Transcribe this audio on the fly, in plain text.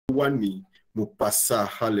wani mupasa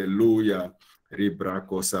hallelujah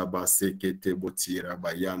ribrako saba sekete botira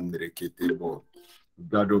bayandre ketebo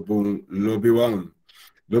gadobun lobiwan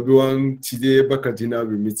tide bakadina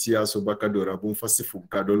bimitia so bakadora bun fasi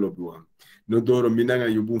fukado lobiwan nodoro minanga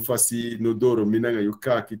yubun fasi nodoro minanga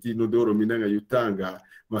yukakiti nodoro minanga yutanga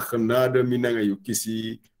makhanada minanga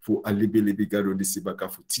yukisi fu alibili gado disi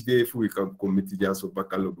bakafu tide fu ikam komiti jaso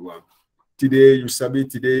bakalobiwan. Today, you sabi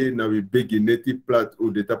today, now we begi neti plat ou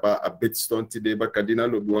de tapa a bedstone today, bakadina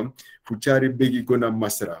lobuam, fuchari begi gona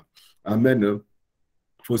masra. Amen.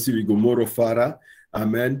 Fosi we go moro fara.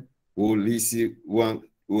 Amen. O lisi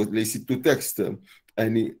tu tekst.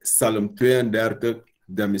 Ani Psalm 32,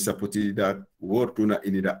 da misapoti dat woord tuna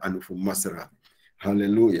inida anufu masra.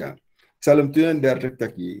 Hallelujah. Psalm 32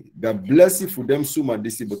 taki, da blessi fu dem suma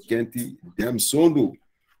disi bekenti, dem sondu.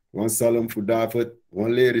 Wan Psalm fu David,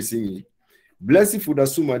 wan lere singi. Blessed for the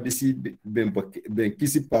suma disi ben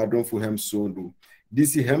kisi pardon for hem sondu.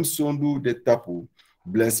 Disi hem sondu de tapu.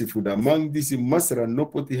 Blessed for the man disi masra no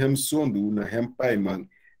poti hem sondu na hem paimang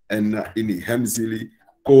en na ini hem zili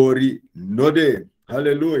kori node.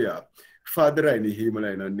 Hallelujah. Father in the hemel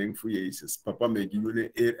and name for Jesus. Papa make you ne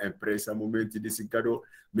air and praise a moment disi kado.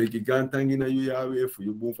 Make you gantangina you Yahweh for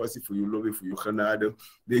you bonfasi for you love for you Canada.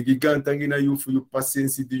 Make you gantangina you for you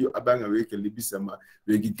patience to you abang awake libisama.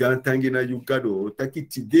 Make you gantangina you gado. Taki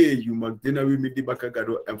today you magdena we midi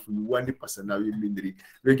bakagado and for you one pasana we mindri.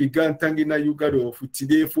 Make you gantangina you gado for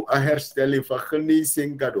today for a hairstyle for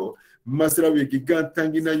Genezing gado. Masra we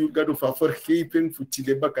gigantangina you gado for vergeving for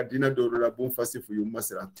today bakadina dora bonfasi for you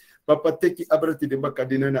masra. Papa teki abrati de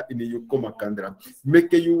bakadina na ini you koma kandra.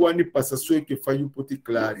 Make you one pasaswe ke fa you poti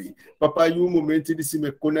clari. Papa you momenti disi me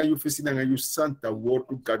kona you fesina nga you santa word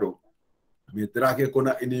to gado. Me drake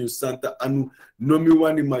kona ini you santa anu nomi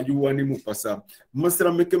wani ma you wani mu pasa.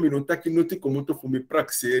 Masra meke mi notaki noti komoto fu mi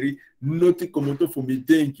prakseri, noti komoto fu mi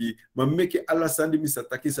denki, ma meke ala sandi mi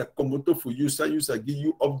sataki sa komoto fu yusa gi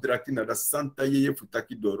you opdraki na da santa yeye fu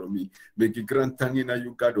taki doromi. Meke grand tangi na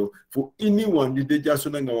you gado. Fu anyone di deja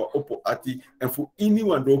sona nga wa opo ati, and fu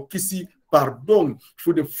anyone do kisi pardon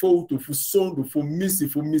for the fault, for sound, for missing,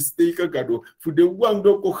 for mistake, gado, for the one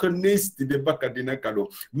do ko Genezing de bakadina gado.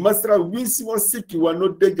 Masra winsi wan siki wan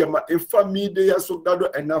no degama a family de yaso gado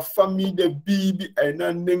and a family de bibi and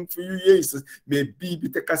a name for you Jesus. Me bibi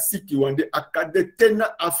te kasiki wan de akade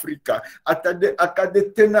tena Africa, atade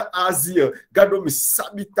akade tena Asia. Gado me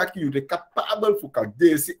sabi taki you de capable for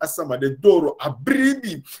kadesi asama de doro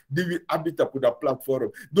abribi di we habita pour da platform.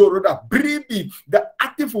 Doro da bribi da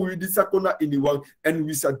active for you disako anyone and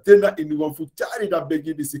we said dinner anyone for tari that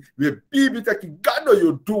begi this we bibi taki gado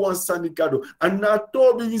you do one sani gado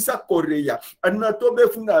anatobe visa Korea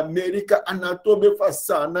anatobe funa America anatobe fa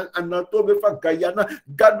sana anatobe fa Guyana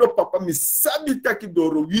gado papa mi sabi taki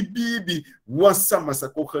doro we bibi wasama sa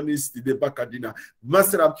ko Genezing de bakadina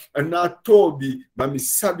masra anatobi mami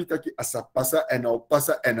sabi taki asapasa and au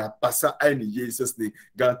pasa and a pasa and Jesus name.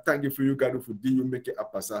 God thank you for you God for you make it a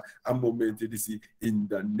pasa a moment this in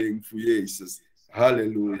the name for Jesus.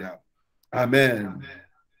 Hallelujah. Amen.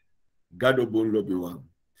 God obon lobby one.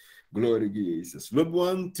 Glory to Jesus. Lobby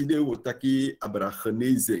one today wotaki abra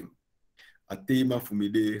Genezing. A Thema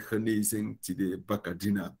fumide Genezing today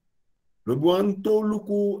bakadina. Lobby one to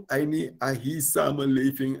luku aini ahisa ma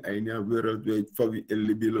living aini a wereldwijd fawi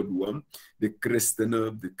elibi lobby one. De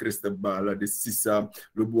Christen bala, de sisa,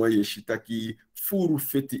 lobby one yeshitaki furu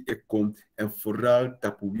feti ekon en vooral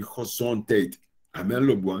tapu wi gezondheid. Amen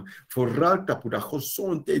lobuan. Vooral tapu da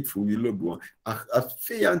gezondheid voor wie lobuan. A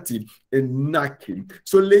feanti en nakin.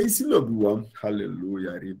 So leisi lobuan.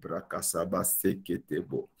 Hallelujah. Ribraka saba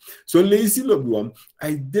seketebo. So leisi lobuan.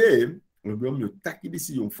 I de lobuan yo taki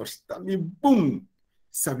disi yon verstami boom.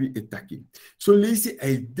 Sabi etaki. So leisi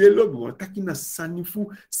I de lobuan taki na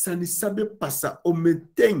sanifu sani sabe pasa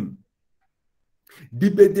ometeng.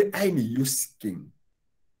 Dibe de aini yusking.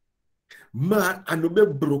 Maar anobe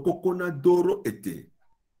broko kona doro ete.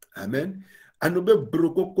 Amen. Anobe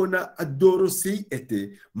broko kona adoro sei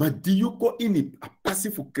ete. Ma diuko ini a passie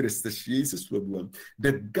voor Christus Jezus lobuam.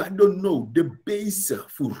 De God don't know de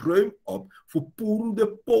bezig voor ruim op voor puru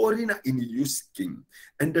de porina in yusking.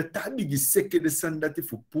 En de tabi giseke de sandati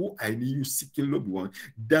voor pu aini yusking lobuam.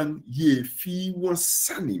 Dan ye fi wan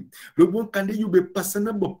sani. Lobuam kande you be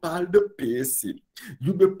pasana bepaalde pesi.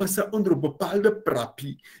 You be passa onder bepaalde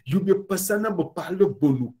prapi. You be passa na bepaalde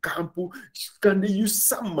bonukampu. Kan you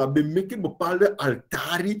sama be make bepaalde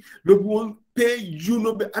altari. Lobuam pe you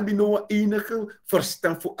no be abinoa enige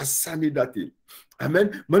verstand voor asani dati.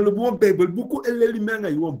 Amen. Maar lobuam Bijbelboeken elelimenga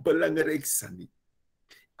you belangrijk sani.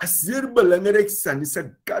 A zeer belangrijk zijn is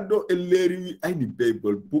gado eleri in de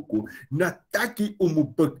Bijbel boeken na taki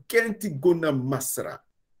bekend gona masra.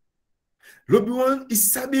 Lobiwan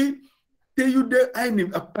isabi te yude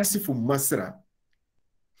een a passie voor masra.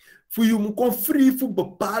 Voor je moet confree voor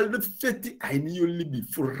bepaalde feiten en je libi.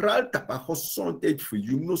 Vooral tapa gezondheid voor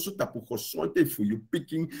je, no so tapu gezondheid voor je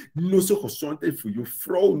picking, no so gezondheid voor je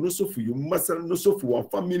vrouw, no so voor je masra, no so voor je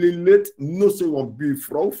familielid, no so een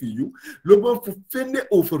buurvrouw voor je. Lopen voor vinden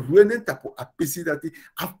overwinnen tapu apesi dat die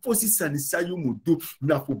afosi sanisa je moet doen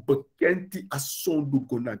na voor bekend as zondu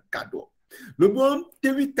kona kado. Lebon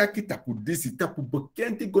tewi taki tapu disi tapu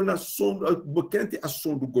bekenti gona son bekenti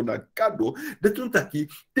asondu gona kado de tun taki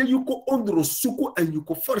te yuko ondro suku en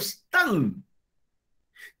yuko verstaan.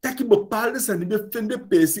 Taki bepaalde zijn die bevinden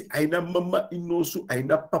pesi aina mama inosu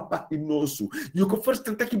aina papa inosu. Yuko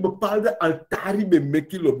verstaan taki bepaalde altari be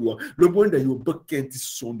meki lobuan da yo bekenti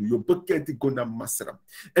sondu yo bekenti gona masra.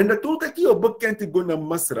 En dat toen taki yo bekenti gona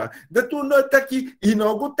masra dat toen no taki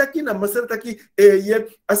inago taki na masra taki ye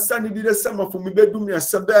asani dire sama fu mi bedum ya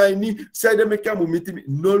sabai ni saide me kamu mitimi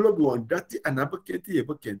no lobuan dati anabekenti ye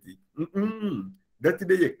bekenti. Dati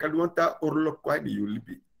de ye kadwanta orlo kwa ni yo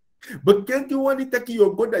libi. Bekenti wani taki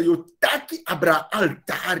yo goda yo taki abra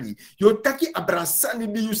altari yo taki abra sani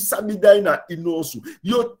di you sabidai na inosu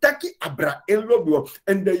yo taki abra enlobio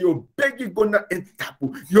and yo begi gona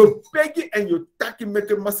entapu yo begi and yo taki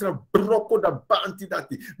make masra broko da banti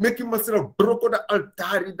dati make masra broko da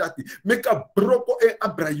altari dati make a broko e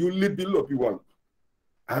abra yo libi lobi wan.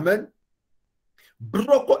 Amen.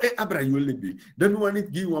 Broko e abra yo libi. Dan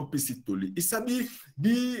wanit gi wan pisitoli. Isabi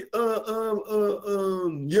di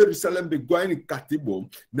Jerusalem be gwani katibo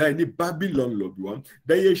na ni Babylon lobi wan.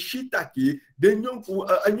 Da ye shitaki de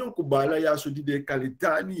nyonku bala ya so di de kali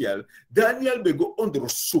Daniel be go ondro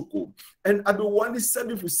suko. En abe wani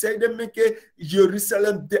sabi fu say de meke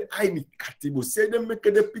Jerusalem de aini katibo. Say de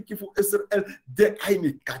meke de piki fu Israel de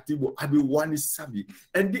aini katibo. Abe wani sabi.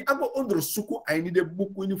 En di abo ondro suko aini de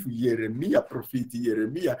buku ni fu Jeremia profeti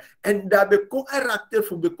Jeremia. En da be ko karakter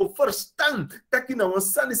fu be ko verstaan. Taki na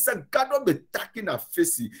wansani sa gado be taki na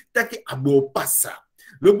fesi. Taki abo pasa.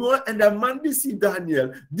 Le bon en da mandi si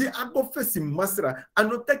Daniel di abo fesi masra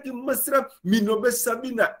anotaki masra minobe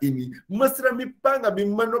sabina ini masra mi panga bi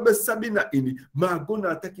manobe sabina ini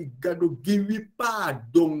magona taki gado giwi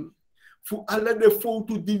pardon fu ala de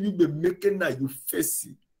foutu divi be meke na you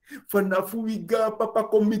fesi fana fu wiga papa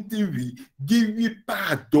committee wi giwi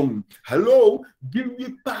pardon hello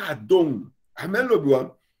giwi pardon amen le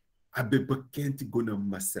bon abe bekenti gona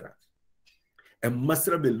masra. En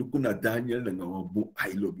masra be lukuna Daniel na ngawabu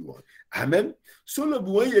ay lobiwan. Amen. So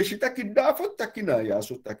lobiwan ye shitaki dafo taki na ya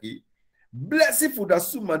so taki. Blessy fu da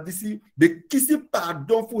suma disi de kisi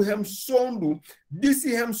pardon fu hem sondu. Disi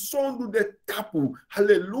hem sondu de tapu.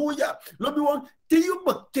 Hallelujah. Lobiwan te yu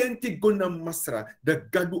bekenti gona masra da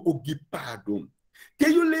gadu ogi pardon. Te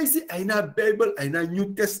yu lazy aina Bible aina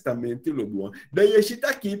New Testament lobiwan. Da ye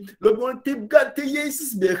shitaki lobiwan te gad te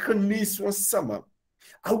Jesus be genees van sama.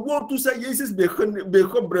 I want to say Jesus be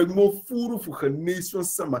gebruik mo furu fu genees van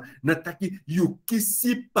sama. Nataki you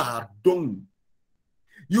kisi pardon.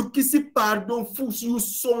 You kisi pardon fu you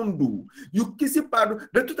sondu. You kisi pardon.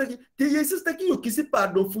 Dat taki te Jesus taki you kisi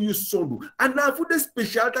pardon fu you sondu. Ana fu de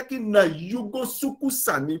special taki na you go suku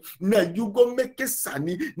sani, na you go meke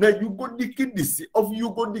sani, na you go diki disi of you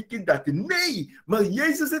go diki dati. Nee, maar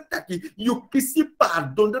Jesus taki you kisi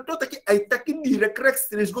pardon. Dat taki ay taki direct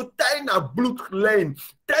rechtstreeks go tai na bloedlijn.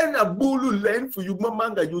 Tai na bulu lijn fu you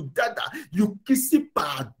mamanga you dada. You kisi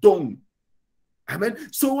pardon. Amen.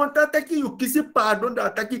 So want taki you kisi pardon da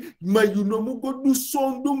taki ma you no mu go do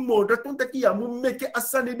sondu mo dat taki ya mu make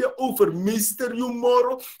asani de over mister you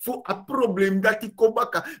moro for a problem that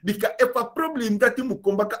kombaka bika if a problem that mu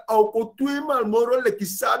kombaka au ko tuimal moro le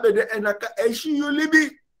kisabe de enaka eshi you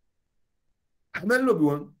libi. Amen lo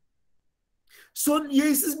biwan. So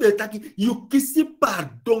Jesus be taki you kisi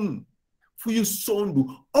pardon for you sondu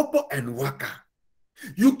opo en waka.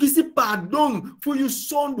 You kisi pardon for you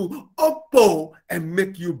sondu opo and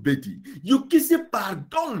make you better. You kisi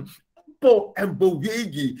pardon opo and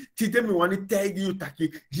bowegi. Today me want to tell you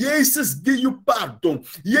taki. Jesus give you pardon.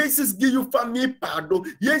 Jesus give you family pardon.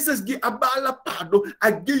 Jesus give abala pardon.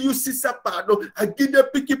 I give you sister pardon. I give the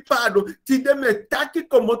piki pardon. Today me taki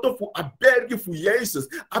komoto for a beg for Jesus.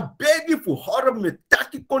 I beg you for horror me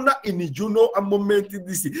taki kona in you know a moment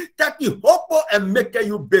this. Taki hopo and make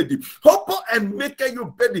you better. Hopo and make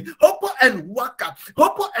you better. Hopo and waka.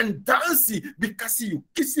 Hopo and dance because you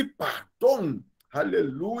kiss pardon.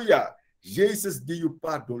 Hallelujah. Jesus give you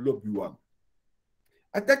pardon, love you one.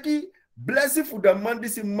 Ataki Blessed for the man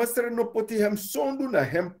this master no poti hem sondu na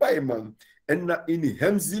hem paiman en na ini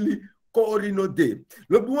hem zili kori no de.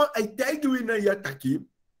 Lobuan ay taigi wina yataki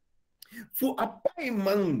fu a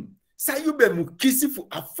paiman sayube mukisi fu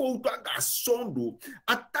a foto aga sondo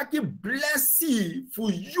ataki blessy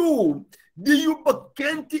for you. Di you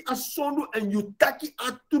bakenti a sondo and you taki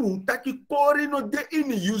atru taki kori no de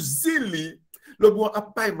ini you zili. Lobuan a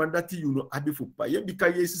paiman dati you no abifu paye bika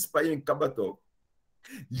yesis payen kabato.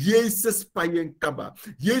 Jesus payen kaba.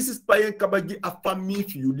 Jesus payen kaba gi a famille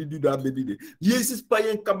fi you di da bedide. Jesus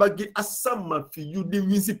payen kaba gi a sama fi you di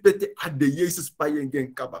winsi pete ade Jesus payen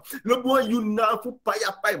gen kaba. Le boy you na fu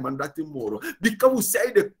paya pay mandati moro. Because we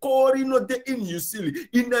say the kori no de in you silly.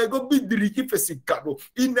 Ina go bidriki fesikado.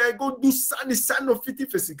 Ina go do sani sano fiti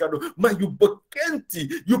fesikado. Ma you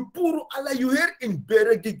bokenti. You puru ala you here in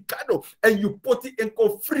beregi kado. And you put it in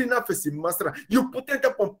kofrina fesimasra. You put it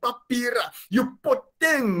upon papira. You put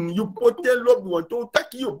you potel lobu to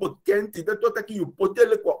taki you potenti that taki you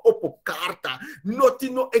potel kwa opo carta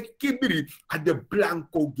notino ekibiri at the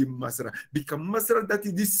blanco gi masra bika masra that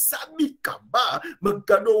is the sabi kaba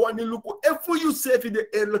magado wani luko efu you safe the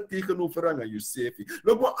elo teken ofranga you safe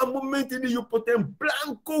lobo a moment ni you poten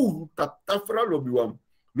blanco tafra lobu wam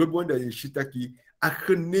lobu da shitaki a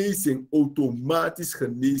genezing automatisch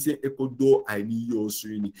genezing ekodo aini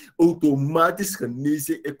yosuni automatisch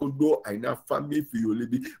genezing ekodo aina famille fi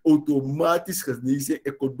yolibi automatisch genezing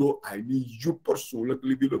ekodo aini you persoonlijk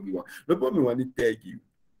libi lobiwa lobo mi wani tegi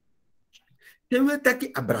tewe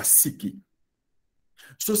taki abrasiki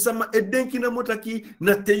so sama edenki na motaki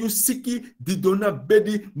na teyu siki di dona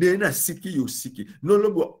bedi ne na siki yo siki no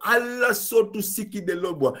lobo alla sortu siki de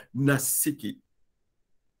lobo na siki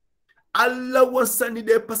Allah wasani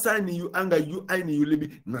de pasani you anga you aini you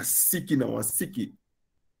libi na siki na wasiki.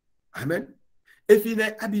 Amen. If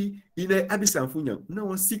ina abi sanfunya na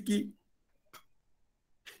wasiki.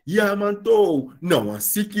 Yamanto na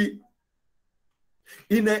wasiki.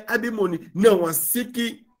 Ina abi moni na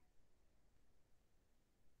wasiki.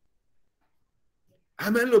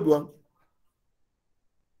 Amen lobuang.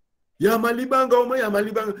 Yamalibanga oma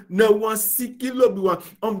yamalibanga na wasiki lobiwa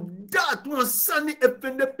that one sani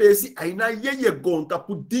efende pesi aina yeye gonta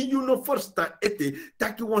pu di you no first time ete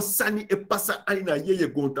taki one sani e pasa aina yeye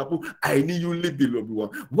gonta pu aini you libi lobiwa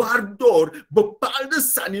wardor bepaalde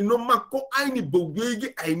sani no mako aini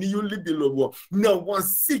bowegi aini you libi lobiwa na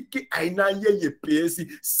wasiki aina yeye pesi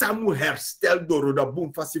samu herstel doro da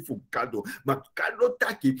bum fasi fu kado makado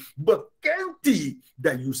taki bekenti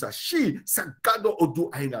da you sashi sakado odu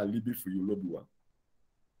aina libi for you lobiwa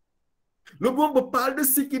lobo bepaalde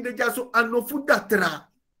siki de jaso anofu datra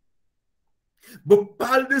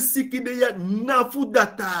bepaalde siki de ya nafu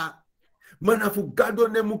data manafu gado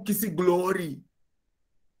ne mukisi glory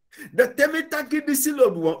da teme taki disi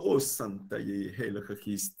lobiwa oh santa ye hele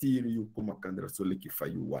ki stiri you kuma kandra so leki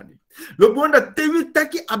fayu wani lobo da tewi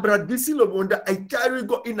taki abra disi lobo da I carry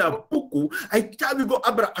go in a puku I carry go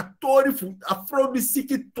abra atori fu afro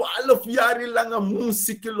siki 12 yari langa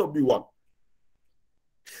musiki lobiwa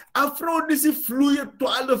Afrodisi fluye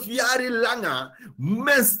 12 yari langa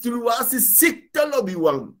menstruasi sikte lobi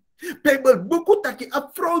wang. Pebel buku taki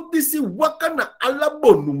Afrodisi wakana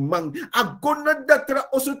alabonu mang agona datra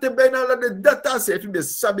osu tebena la de data sefi be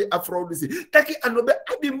sabi Afrodisi taki anobe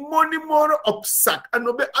abi money moro opsak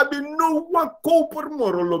anobe abi no one koper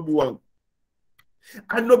moro lobi wang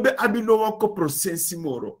anobe abi no one koprosensi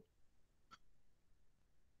moro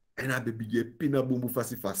en abi bige pina bumbu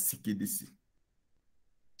fasi fasiki disi.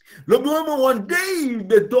 Lobuamo one day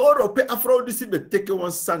the door of Afrodisi be take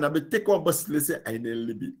one son, be take one bus lese aine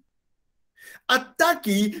libi.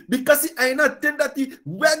 Ataki because aina tendati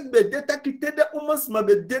weg be detaki tende umas ma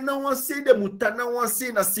be dena wan se de mutana wan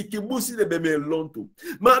se na sikibusi de be me lonto.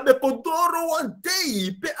 Ma be kodoro one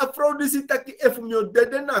day pe Afrodisi taki efumio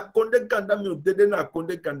dede na konde ganda mio dede na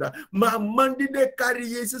konde ganda. Ma mandi de kari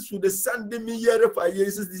Jesus fu de sande mi yere fa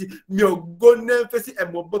Jesus mio gone fesi e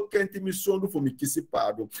mo bokenti mi sondu fu mi kisi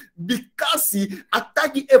pado. Because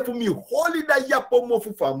ataki efumi holy da yapo mo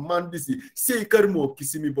fu fa mandisi se karmo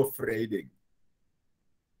kisi mi bo Friday.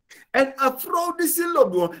 And Afrodisi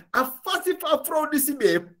lobo, a fasi fa Afrodisi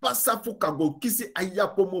be pasa fu kago kisi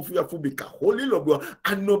ayapo mo fu ya fu bika holy lobo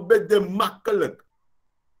anobe de makalek.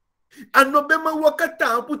 Anobe ma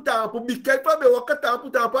wakata puta bika fa be wakata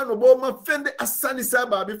puta anobo ma fende asani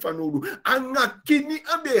saba abi fanulu. Anga kini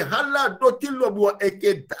abe hala doti lobo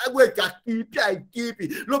eke dagwe ka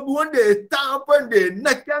kipi lobo wande tampende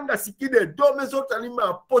nakanga sikide dome sotani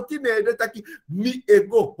ma potine de taki mi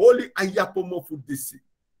ego holy ayapo mo fu disi.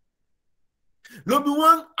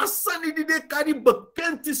 Lobiwan asani di de kari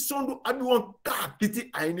bekenti sondu aduan ka kiti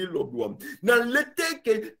aini lobiwan. Na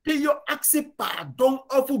leteke te yo axe pardon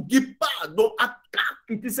ofu gi pardon aka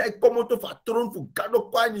kiti sai komoto fa tron fu gado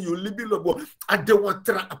kwani yo libi lobiwan. Ade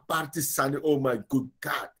watra aparti sani, oh my good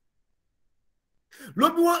God.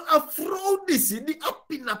 Lobiwan afrodisi di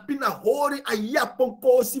apina hori ayapo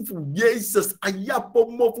kosi fu Jesus, ayapo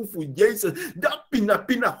mofu fu Jesus. Da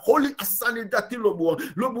pina holy asani dati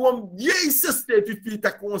lobiwan Jesus te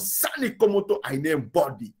fifita kon sani komoto aine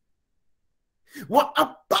body. Wa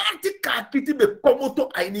aparte kakiti be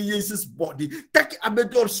komoto aine Jesus body. Taki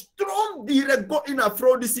abedor strong dire go in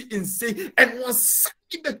afrodisi insane and wan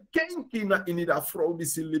sani be kenki na inida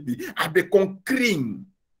afrodisi libi abe kon kring.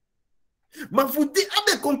 Ma fudi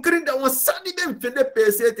abe konkrin da wan sani dem fede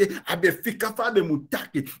pesete abe fika fa be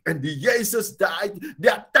mutaki and the Jesus died the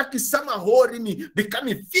attack sama horini become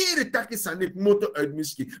fear attack sanik moto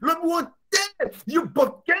admiski lobi won te you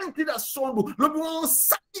bokenti da sondu lobi won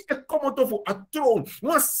sani e komoto fu a throne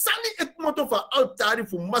wan sani e komoto fu altari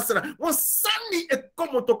fu masra wan sani e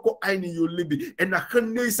komoto ko aini yo libi en na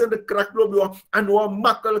genezing de krak lobi won an wan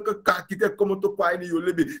makkelijke kakite komoto ko aini yo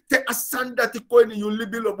libi te asanda ti ko aini yo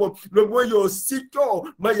libi lobo yo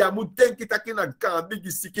siko ma ya mu tenki takina gambi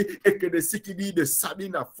gisiki ekede siki di de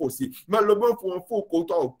sabina fosi ma lobo fu ko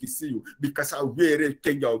to okisi you because I wear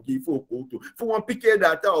kenya ogi fu ko to fu wan pike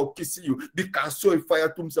data okisi you because so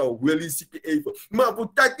fire tumsa weli siki evo ma fu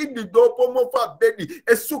taki di dopo mo fa bedi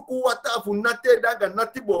esuku wata fu nate daga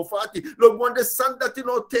nati bo fati lobo de sandati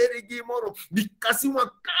no terigi moro because wan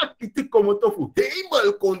ka kiti komoto fu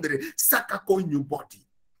heimel kondre saka ko new body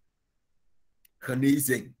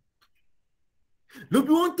Genezing.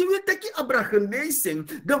 Lobi wonti we taki abra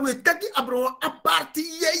genezing, dan we taki abra aparti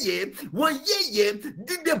yeye, wan yeye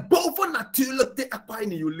die de boven natuurlijk te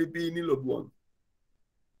akwaini you libi ni lobi won.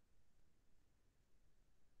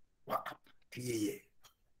 Wa aparti yeye.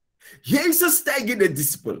 Jezus tegen de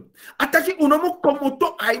discipel. Ataki unomo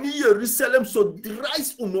komoto aini Jerusalem so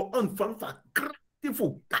drais uno ontvang van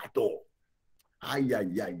krachtifu kato. Ay,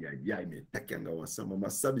 me takanga wasama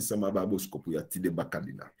masabi sama baboskopu ya tide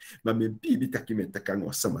bakadina. Ma me bibi taki me takanga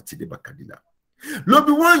wasama tide bakadina.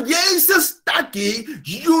 Lobi wan Jesus taki,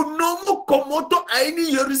 you know mo komoto aini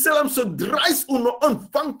Jerusalem so drais uno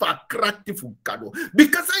ontvang fa krakti fu kado.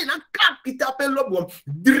 Because I na kapita pe lobi wan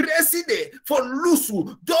dreside for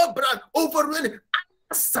lusu, dobrak, overwhelming.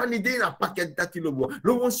 Sanide na paket dati lobo.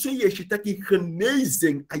 Lobo soye shitaki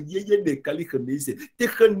genezing ayeye de kali genezing. Te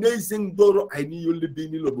genezing doro aini yo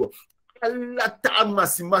libini lobo. Alata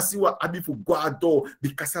masi wa abifu guado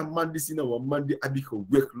bikasa mandi sina wa mandi abifu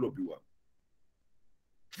wek lobi wa.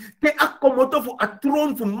 Te akomoto fu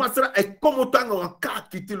atron fu masra e komotanga wa ka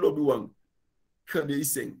kiti lobi wa.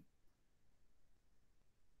 Genezing.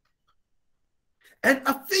 En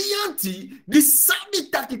afianti di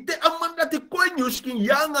sabi takite amanda te koinyuskin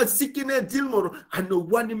yanga sikine dilmoro ano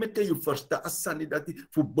wani mete you first asani dati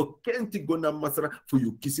fu bekenti gona masra fu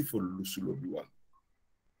you kisi fu lusulo biwa.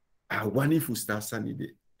 Awani fu sta asani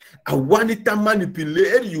de. Awani ta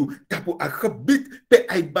manipulate you tapo akabit pe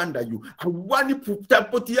aibanda you. Awani fu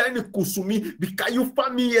tapo tiani kusumi bika you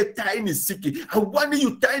family tiny siki. Awani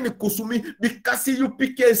you tiny kusumi because you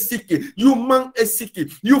pike siki. You man e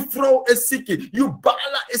siki. You throw e siki. You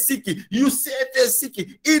bala e siki. You set e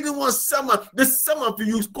siki. Even one summer, the summer for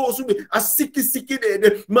you kusumi a siki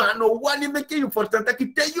de mano wani make you for tanta ki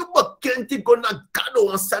te you bakenti gonna gado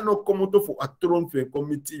ansano komoto fu a throne fe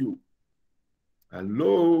committee you.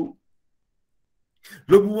 Hello.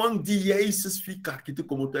 Lobi wang di Jesus fika kiti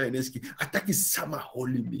komoto eneski ataki sama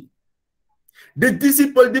holy me. The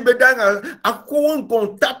disciple di bedanga ako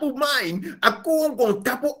gon tapu mine, ako gon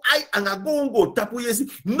tapu ai anga gon tapu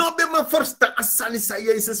yesi. No be ma first asani sa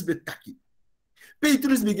Jesus betaki.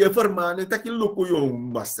 Petrus bige fermane taki loko yo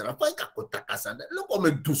mastra fai ka kota kasana loko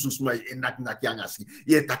me dusus mai enak yangasi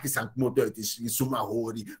ye taki sank moto iti suma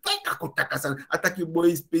hori fai ka kota kasana ataki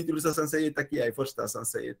boys Petrus sansa ye taki ai first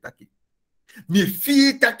sansa ye taki mi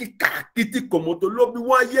fi taki kakiti komoto lobi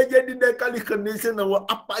wa ye di de kali genezing na wa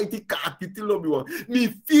apa iti kakiti lobi wa mi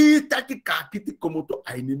fi taki kakiti komoto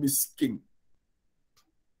aini miskin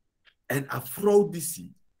and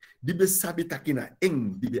aphrodisi dibe sabi takina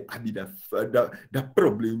eng dibe abida da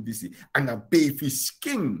problem disi anga befi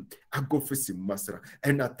skin ago fesi masra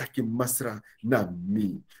and ataki masra na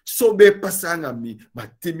mi so be pasanga mi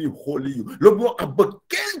matimi holy you lobo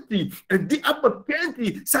abakenti and di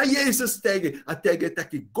abakenti sa Jesus tege atege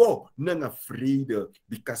taki go nanga vrede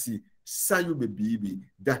because sayu be bibi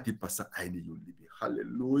dati pasa aini you libi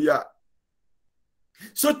hallelujah.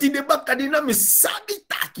 So ti deba kadina mi sabi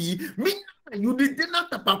taki mi you did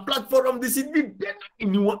not tap a platform platform disi di dena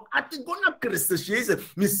iniwa ati gona Christus Jesus.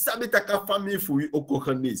 Mi sabi taka family fu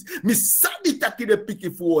okohanis. Mi sabi taki de piki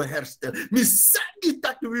fu o herstel. Mi sabi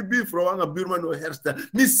taki we be from a Burma no herstel.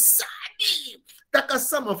 Mi sabi taka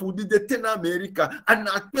sama fu di de tena America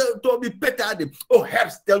ana to bi petade o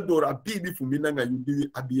herstel dora bibi fu minanga yudi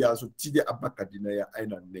abia so tide abakadina ya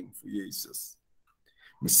aina neng fu Jesus.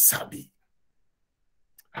 Mi sabi.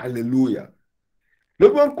 Hallelujah. Lo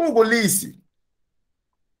bon kogo lisi.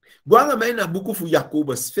 Gwanga maina buku fu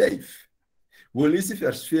Jacobus 5. We lisi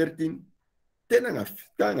vers 14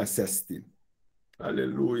 tanga 16.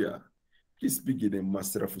 Hallelujah. Kis begin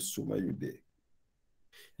masra fu suma yude.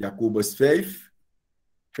 Jacobus 5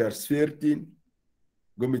 vers 14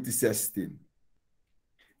 gomiti 16.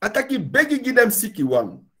 Ataki begi gidam siki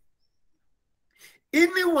wan.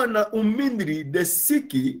 Ini wana umindri de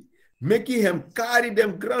siki making him carry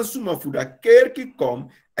them grand suma for the kerki come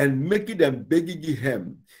and making them begging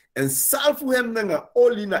him and salve him nanga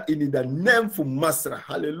olina in the name for Master.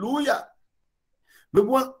 Hallelujah.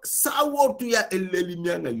 Lebo sawo tu ya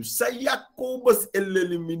elelimianga yu sa Yakobus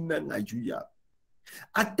eleliminanga yu ya.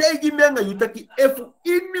 Ategi menga yutaki efu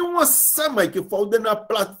ini wasama ke faude na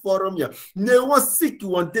platform ya ne wasiki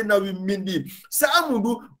wantena wi mindi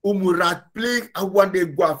samudu umurat play awande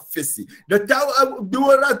gwa fesi the taw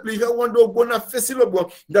do rat play awando gona fesi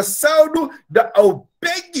lobo the saudu the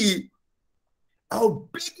obegi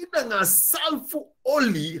na salfu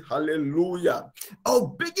oli. Hallelujah.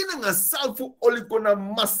 Obegi na salfu oli kona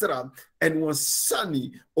masra and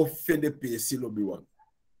wasani offende pesi lobi wan.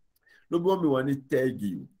 Lobo mi wani tag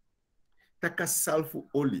you. Taka salfu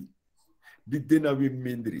oli. Di dena we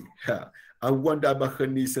mindri. Ha. I wonder about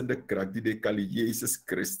genis en de krak die de kali Jesus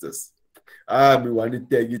Christus. Mi wani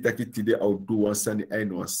tag you taki tide au duwa sani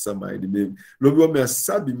aino sama edi me. Lobo mi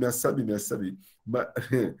asabi. Ma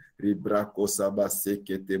ribrako saba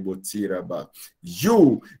sekete botira ba.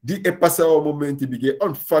 You di e pasa o momenti bige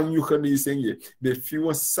onfang you genising ye. Me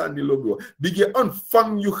fiwa sani lobo. Bige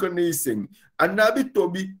onfang you genising. Anabi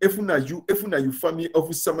tobi efuna you family of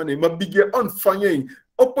samane ma bige onfang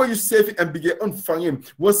opo you save and bige onfang him.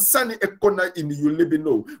 One sani e kona in you living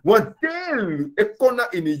no. One day e kona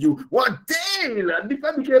in you. One day di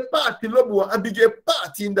fa bige party lobo and bige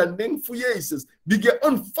party in the name for Jesus. Bige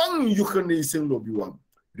onfang you genesing lobi wan.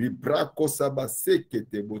 Ribrako saba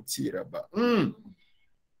sekete botira ba.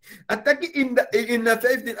 Ataki in the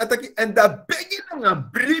 15 ataki and the beginning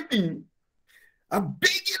of breathing. A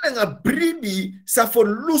beginning a bribi sa for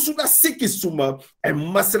lusu na siki suma and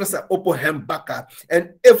masra sa opo hem baka and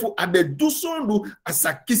efu abe dusondu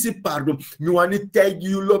asa kisi pardon mi wani tag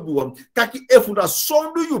you lobby one taki efu na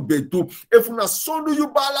sondu you bedu efu na sondu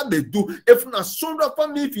you bala bedu efu na sondu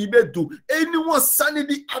family fi bedu anyone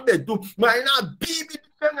sanity abedu ma ina bibi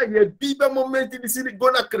nga ye biba momenti di sini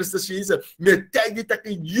gona Christus Jesus me tagi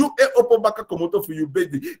taki you e opo baka komoto for you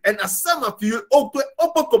bedi and asama for you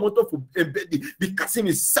opo komoto for bedi because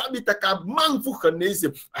me sabi taka man fu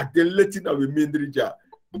khanese adeleti na we mindrija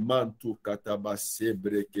man tu kataba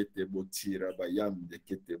sebre kete botira bayam de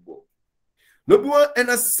ketebo lobo en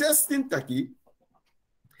assisting taki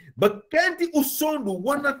but can't usondu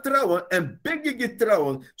wana trawan and begi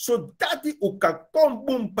trawan so dati uka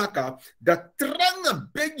kombum paka da tranga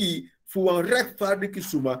begi fu an rechtvaardige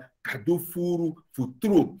suma kado furu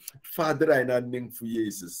futru Vader en aan fu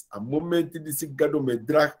Jesus a moment di si gado me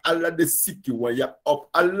drag alla de siki waya op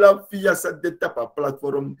alla via sa data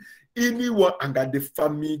platform anyone anga de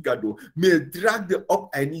family gado me drag the up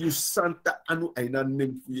and you santa anu aina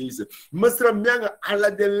name fu Jesus masra mianga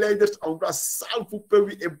alla de leaders on the salfu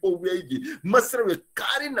pewi ebo wegi masra we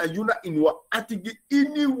kari na yuna inwa atigi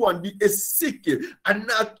anyone di esiki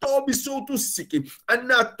anatobi so to siki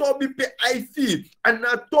anatobi pe I feel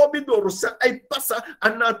anatobi do rosa I passa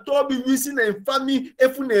anatobi wisi na family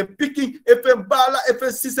efu na picking efen bala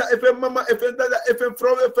efen sisa efen mama efen dada efen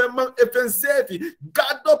fro efen man efen sefi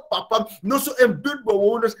gado papa no so en buurt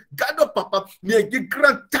bewoners gado papa me gi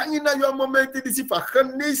grand tangi na your moment di si fa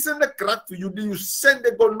genesen de krak for you do you send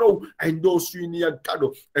the go no and those you near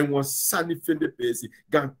gado and one sunny fende pesi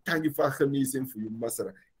gan tangi fa genesen for you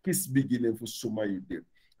masara kiss beginning for suma you did.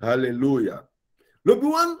 Hallelujah. Lobi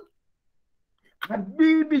one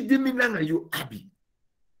Abibi diminanga you abi.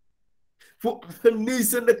 For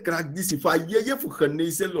genesen de krak disi fa yeye for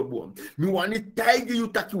genesen lobo. Mi wani taigi you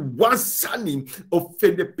taki one sunny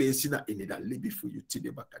offende pesina in that libi for you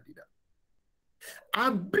tide bakadida.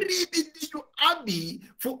 Abibi you abi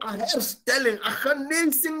for a hairstyling a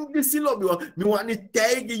genesen disi lobo. Mi wani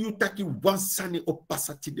taigi you taki one sunny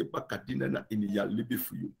opasati de bakadina na in ya libi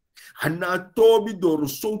for you. Anatobi do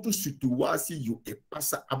rosotu situasi you e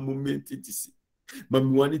pasa a momenti disi. Maar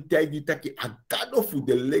we want tegi taki agado fu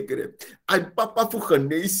de legere. Ai papa fu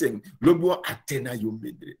genezing. Lobo atena yo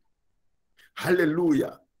medre.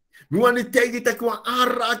 Hallelujah. We want tegi taki wa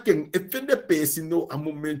aanraking. E finde pesi no a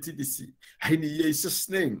momenti disi. In Jesus'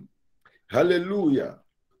 name. Hallelujah.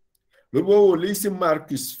 Lobo lezen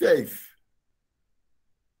Marcus 5.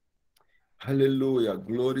 Hallelujah.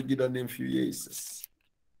 Glory to the name of Jesus.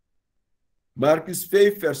 Marcus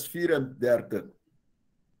 5, vers 34.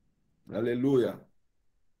 Hallelujah.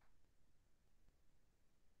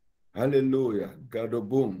 Hallelujah.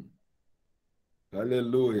 Gadobum.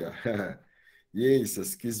 Hallelujah.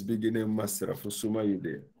 Jesus, kiss beginning master for suma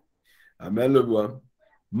ide. Amen.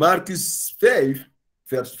 Marcus 5,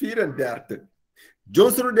 vers 34.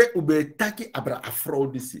 Jonsro de ube taki abra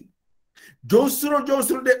afrodisi.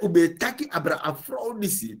 Jonsro de ube taki abra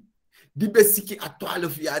afrodisi. Die besiki a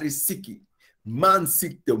 12 jaar siki. Man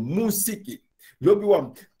sikte, moon siki. Lobi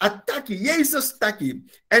wam. Ataki, Jezus taki.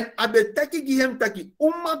 En abe taki gihem taki.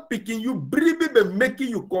 Uma pikin you bribi be making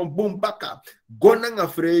you kom bombaka. Gonang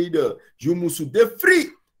afraid. You musu de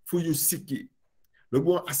free for you siki. Lobi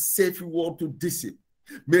wam a safe word to this.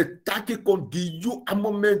 Me taki kon gi you a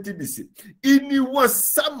moment this. Ini wan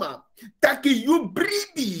sama. Taki you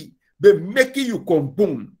bribi be making you kom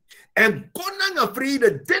boom. En konang afraid,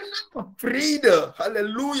 denang afraid,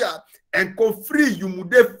 hallelujah. En kon free, you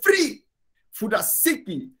mude free. For the sick,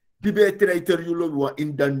 die beter you love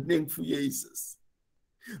in the name of Jesus.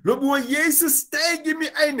 Love Jesus, take me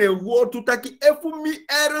een woord to take even me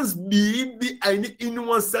ergens bi eine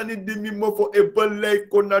inuan sani de mi mo for e belai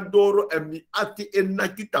konadoro en mi ati en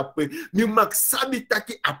nakitape mi maksabi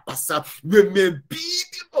taki apasa we me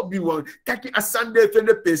bibi obiwan taki asande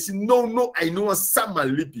fene pesi no I know sama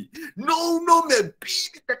libi no me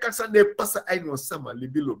bibi taki asande pasa I know sama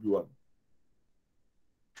libi lobiwan.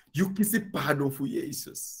 You kiss pardon for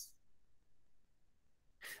Jesus.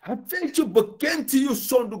 Avec je bekend je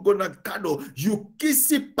zonde gonakado, you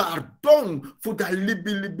kiss pardon voor dat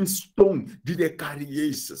libi stone die de carry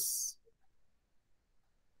Jesus.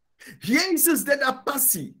 Jesus de da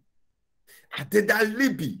passie, de da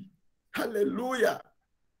libi, hallelujah.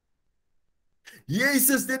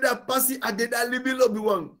 Jesus de da passie, de da libi lobi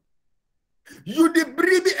wang. You de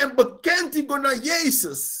bribi en bekend gona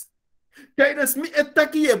Jesus. Tijdens mi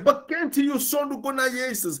etaki je bekend je zonde gona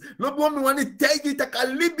Jesus. Lobo mi wani tegi tak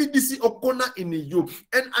alibi disi okona ini you.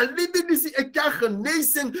 En alibi disi eka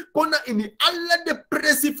genezing kona ini alle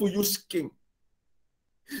depressie voor you skin.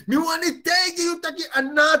 Mi wani tegi you taki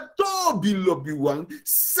anatobi lobi wang.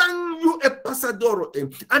 Sang you e pasadoro e.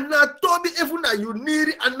 Anatobi efuna you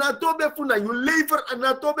niri. Anatobi efuna you lever.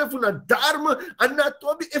 Anatobi efuna darmen.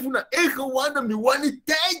 Anatobi efuna egewane. Mi wani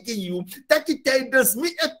tegi you. Taki tijdens mi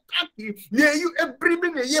etaki. Ne you e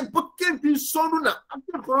primi ne je bekend in sonu na.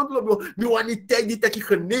 Achtergrond lobi. Mi wani tegi taki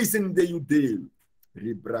genezing de you deel.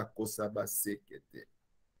 Ribrako saba sekete.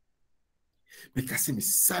 Because mi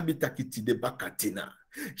sabi taki tide bakatina.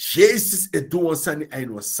 Jesus e do sani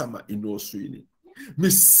aino sama ino suini.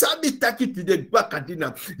 Mi sabi taki tide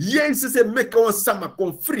bakadina. Jesus e meka wan sama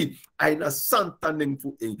kon free. Aina santa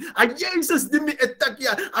nengfu een. A Jesus di mi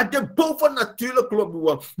etakia a de boven natuurlijk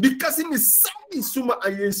lobuwa. Because mi sabi suma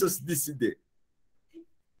a Jesus diside.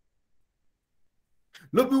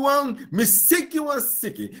 Lobi wan mi siki wan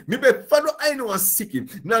siki. Mi be fado aina wan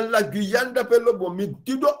siki. Na la Guyanda pe lobo. Mi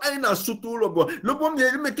dido aina sutu lobo. Lobo mi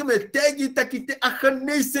me ke me tegi takite a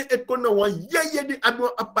genese ekona wan yeye di abo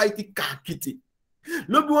apaiti kakiti.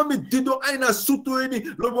 Lobi wan mi dido aina sutu eni.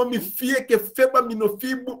 Lobi wan mi fie ke feba mi no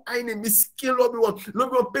fibu aina mi skill lobi wan.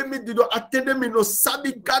 Lobi wan pe mi dido atende mi no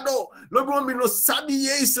sabi gado. Lobi wan mi no sabi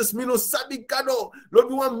Jesus. Mi no sabi gado.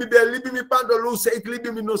 Lobi wan mi be libi mi pando lo se ik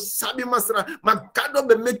libi mi no sabi masra. Ma gado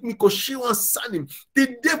be make mi koshi wan sanim.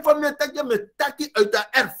 Ti defa me taki uit de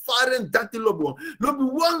ervaring dati lobi wan. Lobi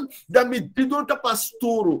wan da mi dido ta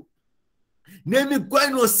pastoro. Nemi kwai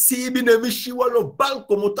no sibi nemi shiwa lo bal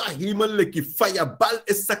komota himan leki fire bal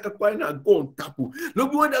esaka kwai na gon tapu.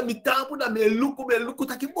 Lobi wanda mi tapu da me luku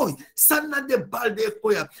taki boy. Sana de bal de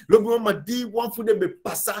koya. Lobi wanda di wan fu de me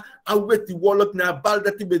pasa aweti wolok na bal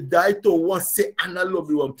dati be dai to wan se ana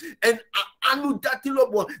lobi wanda. En anu dati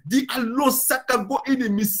lobi wanda di alo saka go ini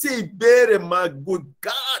mi say bere my good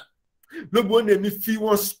God. Le bon mi fi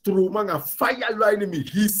wan stroman a fire line mi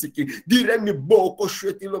hisiki direct mi boko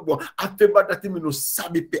shweti le bon afeba dati mi no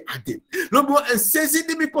sabi pe ade le bon en sezi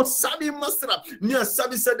di mi ko sabi masra mi a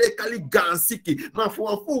sabi sa de kali gansiki ma fu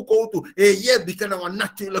wan fu ko to e ye bikana wan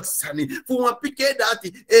nati lok sani fu wan pike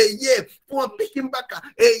dati e ye fu wan pikin baka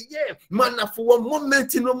e ye mana fu wan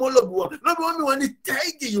momenti no mo le bon mi wan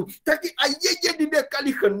tagi you taki ayeye di de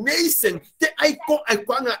kali genezen te ai ko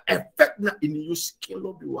nga effect na in you skin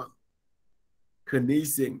lo bon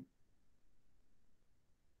Genezing.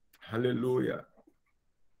 Hallelujah.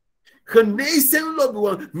 Genezing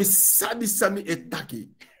lobuan mi sabi sami etaki.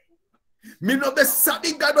 Mi no be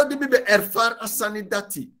sabi gado di mi be erfar asani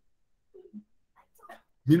dati.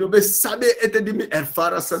 Mi no be sabi ete di mi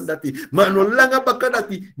erfar asani dati. Ma no langa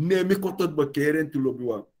bakadati ne mi kotot bakeren tu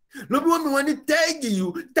lobuan. Lobuan mi wani tagi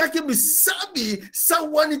you taki mi sabi sa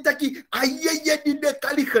wani taki ayeye di de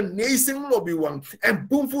kali genezing lobuan en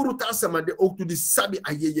boom furu tasama de ook tu di sabi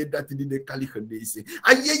ayeye dati di de kali genezing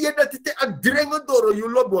ayeye dati te adrengo doro you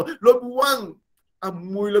lobuan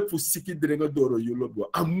amoeile fu siki drengo doro you lobuan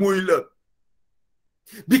amoeile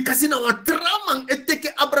because na wa tramang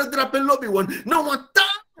eteke abradrape lobuan na wa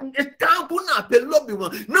tam etampu na pe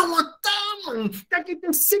lobuan na wa taki te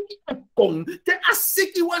siki akong te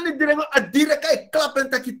asiki wani direngo adire kai klapen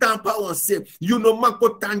taki tampa wanse you no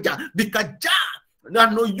manko tanja bikaja na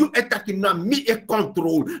no you etaki na mi e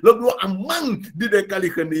control lo do amang di de kali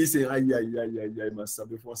genese ay ma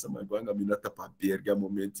sabe fo sama gwanga mi nata pa berga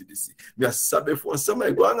momenti disi mi sabe fo sama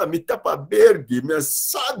gwanga mi tapa bergi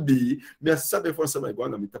mi sabe fo sama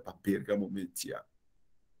gwanga mi tapa berga momenti ya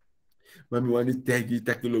mami wani tagi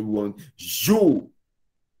taki lo won jo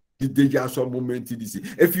deja so momenti disi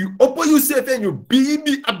if you open yourself and you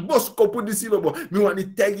baby at boss kopu disi lobo mi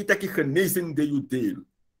wani tagi taki genezing de you deal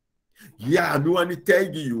yeah mi wani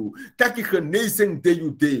tagi you taki genezing de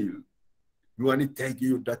you deal mi wani tagi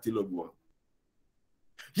you dati lobo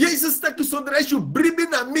Jesus taki zodra je bribi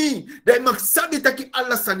na mi dat mag sabi taki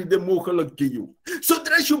alles aan die mogelijk you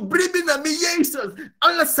zodra je bribi na mi Jesus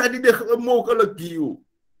alles aan die mogelijk you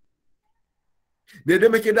de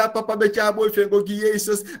me da papa be chabo fengo ki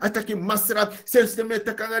Jesus ataki masra system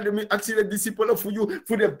takanga de mi aksile disciple fu you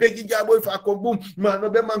fu de begi jabo fa kombum ma no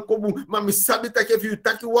be man kombum ma mi sabi taki fi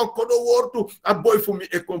taki wa kodo wortu a boy fu mi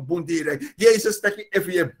e kombum direct Jesus taki if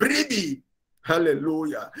you bribi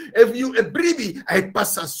hallelujah if you a bribi I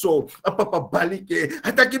passa so a papa balike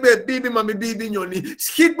ataki be bibi ma mi bibi nyoni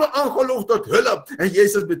schiet me ongeloof tot hulp en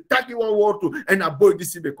Jesus be taki wa wortu en a boy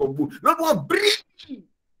disi be kombum no mo bribi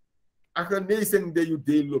a genezing de you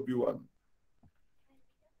de lobi wan.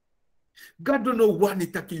 God don't know wani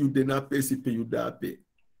taki you de na pe si pe you da pe.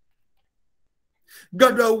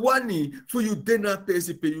 God don't wani for you de na pe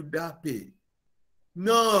si pe you da pe.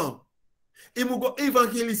 No. Imu go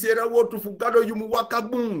evangelisera wotu fu God you mu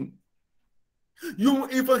wakabun. You mu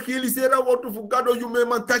evangelisera wotu fu God you me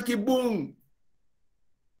mantaki bun.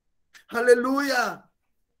 Hallelujah.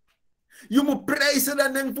 You mu praise da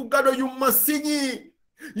neng fu God you masingi.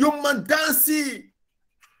 You man dansi.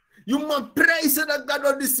 You man praise that God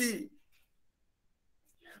on the sea.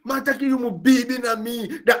 Mataki you mu bibi na mi.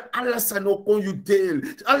 That Allah sano kon you deal.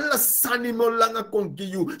 Allah sani mo langa kon gi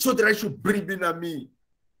you. So that I should bribi na mi.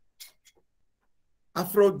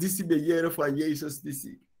 Afro disi be yere fa Jesus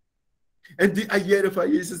disi. En die a yere fa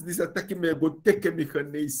Jesus disi ataki me go teke mi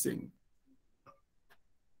genezing.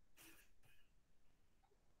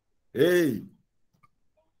 Hey.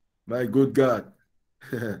 My good God.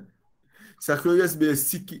 Sacrius be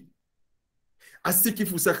siki. A siki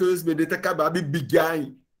fu sacrius be detaka ba bi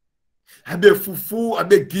bigay. Abe fufu,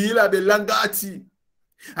 abe gila, abe langati.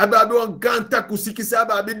 Abe on ganta kusiki sa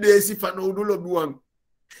abe desi fano do lo buang.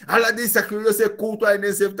 Ala di sacrius e kulto a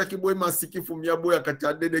nesef taki boy masiki fu mia boy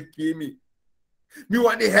akatade de kimi. Mi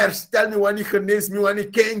wani hairstyle, mi wani genes, mi wani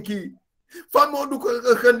kenki. Famo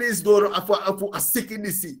do genes doro afu asiki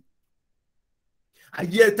disi.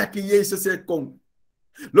 Aye taki Jesus e kong.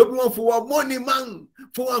 Loop gewoon voor een money man,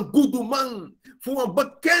 voor een good man, voor een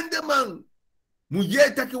bekende man. Moet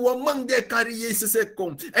je dat je een man die carry Jezus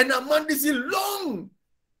komt. En een man die is long.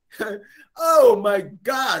 Oh my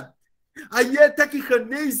God. Hij dat je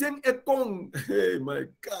genezing e kon. Hey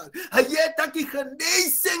my God. Hij dat je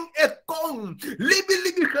genezing e kon.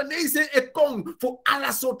 Libi genezing e kon. Voor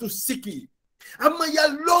alle soorten zieken. Maar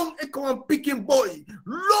je long e kon een picking boy.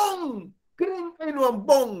 Long. Kring en een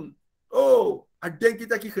bon. Oh. I denk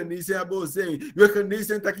dat je genezen hebben zijn. Je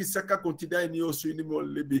genezen dat je saka continua in je swini mo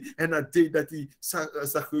libi. En a day dat je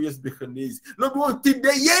Zacchaeus be genezen. Lobo ti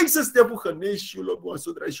de Jezus te bu genezen. Lobo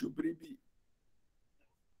zodra je bribi.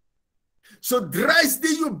 Zodra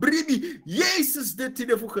je bribi. Jezus Jesus de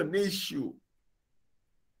tide fu geneeshu.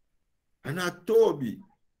 Anatobi.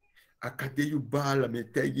 Akadeyu bala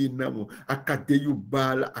metegi namo. Akadeyu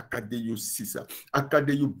bala, akadeyu sisa.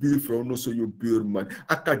 Akadeyu bifro no so you burman.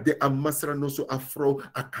 Akade amasra no so afro.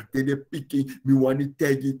 Akade piki. Mi wani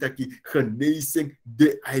tegi taki. Genezing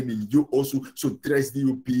de aini you also. So dress die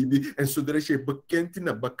you baby. En so dress je bekend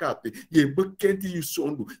na bakape. Je bekend you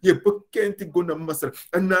sondu. Je bekend gona masra.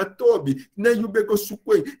 Anatobi. Na you bego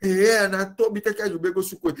sukwe. Anatobi taka you bego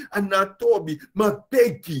sukwe. Anatobi. Ma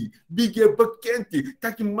begi. Bige bekend.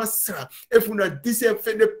 Taki masra. If una dise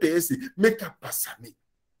fene pesi, make a pasami.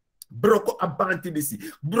 Broko abanti disi,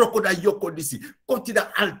 broko da yoko disi, koti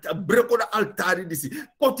da alta, broko da altari disi,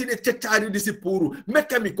 koti de chechari disi puru,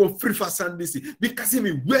 make me con free fasan disi, because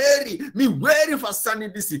me weary fasani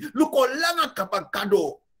disi, look on langa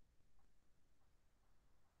kabakado.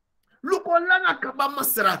 Look on langa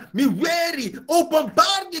kabamasra, me weary, open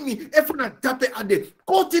bar me, if una tape ade,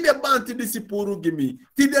 koti de banti disi puru gimme,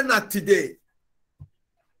 tide na today.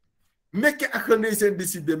 Make a connection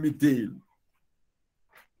this is the middle.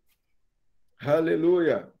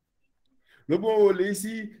 Hallelujah. Le bon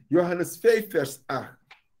ici, Johannes 5 vers 8.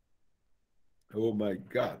 Oh my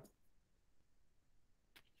God.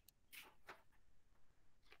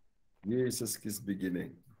 Jesus is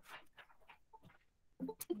beginning.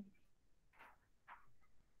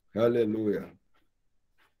 Hallelujah.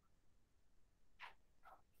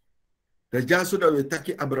 The jaso da we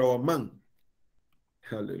taki Abraham.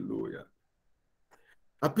 Hallelujah.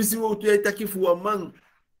 Apisi wo tu etaki fu wamang.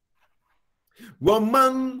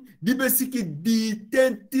 Wamang di besiki di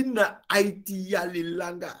tentina aiti yali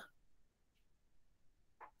langa.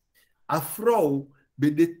 Afro be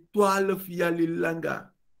de 12 yali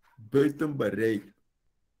langa buiten bereik.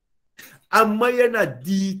 Amaya na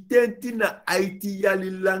di tentina aiti yali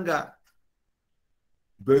langa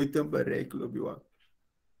buiten bereik lobiwa.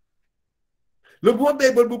 Le bon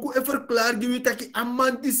Bible beaucoup est verklaar die weet dat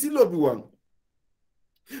aman disi lobi wang.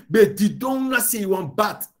 Be didong na se wan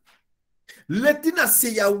bat. Leti na se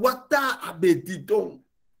ya wata abe didong.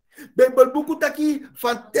 Bible beaucoup taki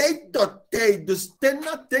van tijd tot tijd. Dus ten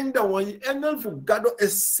na ten da wan je engel fu gado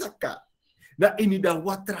esaka. Na inida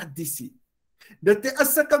watra disi. Dat te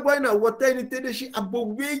asaka gwaina wata ini te deshi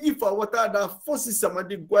abowegi fa wata da fosi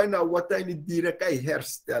samadi gwaina wata ini direkai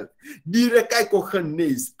herstel. Direkai ko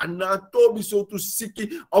genees. Anatobi so tu siki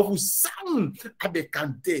of sam abe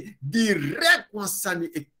kante. Direct wansani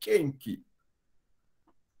e kenki.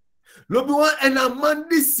 Lobi wan en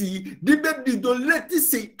amandisi di beb di do leti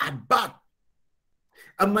se abat.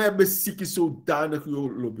 Amaya be siki so danig yo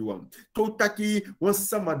lobi wan. To taki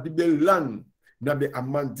wansama di be lang na be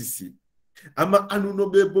amandisi. Ama anu no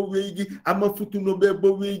be bowegi, ama futu no be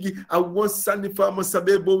bowegi, a wan sani fama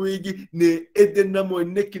sabe bowegi, ne ede namo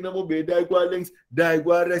neki namo be daigwa links,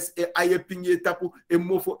 daigwa res e aye pinye tapu, e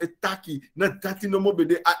mofo e taki, na dati no mo be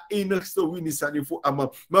de a enigste wini sani fo ama,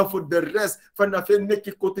 maar voor de rest, vanaf e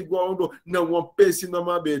neki kote gwa ondo, na wan pesi no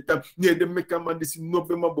ma be tam, ne de meka man disi no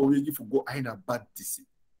be ma bowegi fu go aina bad disi.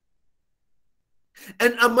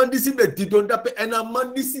 En amandisi be didondape, en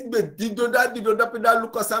amandisi be didondape da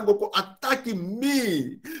lukasango ko ataki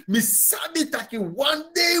mi sabi taki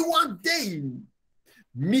one day,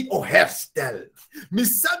 mi o herstel. Mi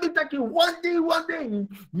sabi taki one day,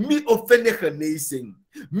 mi o fene genezing.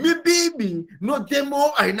 Mi baby no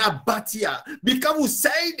demo aina batia. Bika u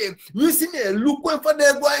saide, you see me look when for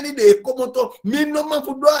the guani de komoto, mi no man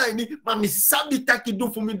for doani, ma mi sabi taki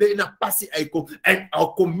do for me de ina pasi aiko, and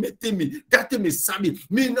I'll commit me, that me sabi,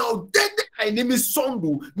 mi now dead I name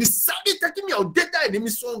sondu, mi sabi taki mi au dead I name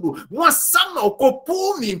sondu, one summer ko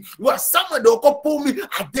pull me, one summer do ko pull me,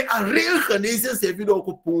 a de a real genezing se video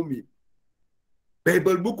ko pull me.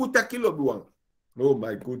 Bible buku taki lo buang. Oh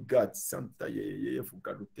my good God, Santa ye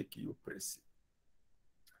fukadu teki yo presi.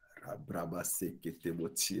 Rabraba sekete mo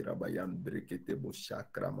tira bayandre kete mo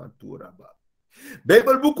chakra matura ba.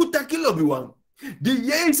 Bible buku taki lobi wang. Di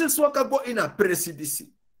Jesus waka go in a presi disi.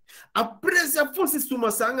 A presi a fosi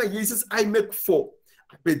sumasanga Jesus I make for.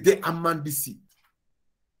 A pede aman disi.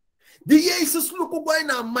 Di Jesus luku go in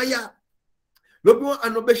a maya. Lobi wang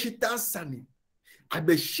anobeshita sani.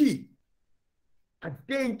 Abeshi.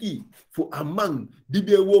 Adenki for among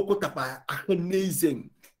dibe woko tapa a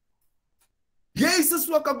genezing. Jesus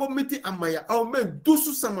waka go miti amaya. Au men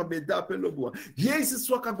dusu sama beda pelobua. Jesus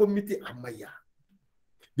waka go miti amaya.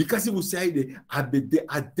 Because he say abede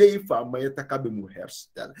a day for my takabe mu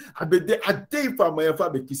herstel. Abede a day for my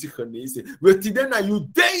fabe kisi khanese. We tidena you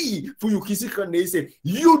day for you kisi khanese.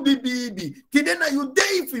 You the baby. Tidena you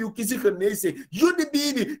day for you kisi khanese. You the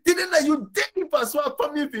baby. Tidena you day for so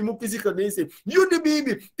family for you kisi khanese. You the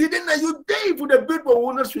baby. Tidena you day for the people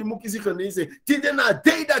owners for you kisi khanese. Tidena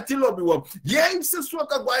day that you love you. Yes, so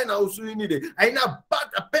ka gwa na usu ni de. Aina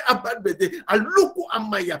bad bede. A luku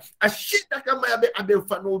amaya. A shit that amaya be abe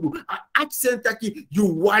fanodu. A accent taki you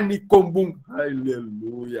wani kombung.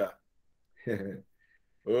 Hallelujah.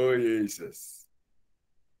 Oh Jesus.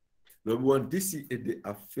 Number one, this is the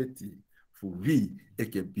affetti for we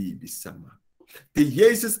eke baby sama. The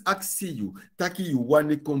Jesus ask you, taki you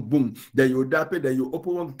wani kombung, that you dape, that you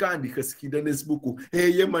open one candy, because hidden book. Hey,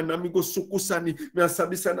 ye man, amigo sukusani, me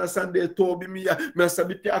asabi sana sande tobi miya, me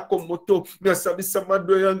asabi te akomoto, me asabi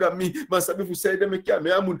samado yanga mi, me asabi fusaide me kia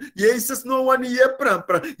me amun. Jesus no one ye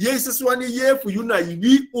prampra, Jesus one ye for you na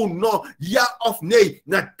we uno ya of nay.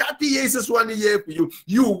 Na tati Jesus one ye for you.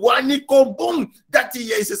 You wani kombung, that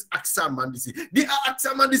Jesus aksa mandisi. The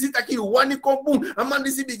aksa mandisi taki you wani kombung,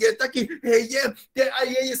 amandisi bige taki hey ye. Te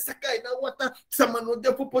aye sakai na wata samano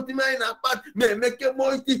de potima na pat me meke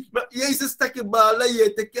moiti Jesus take bala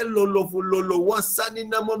ye take lolo wasani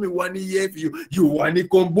na momi wani ye you wani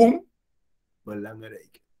kombum balanga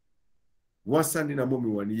reke wasani na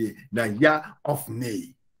momi wani ye na ya of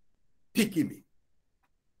nay piki me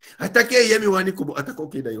atake ye mi wani kubo atako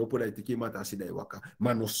ke da yopoda itiki mata asida waka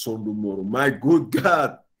mano sondo moro my good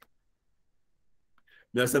God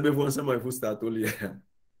me sabe vonsa mai fu start oli.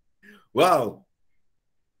 Wow.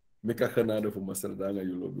 Meka khanada fu masardanga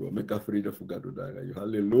you logo. Meka frida fu gado danga you.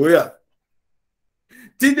 Hallelujah.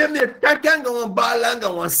 Tide me takanga wan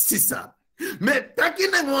balanga wan sisa. Me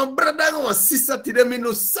takina wan bradanga wan sisa tide me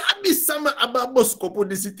no sabi sama ababos kopo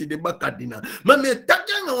disi tide bakadina. Ma me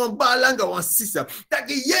takanga wan balanga wan sisa. Take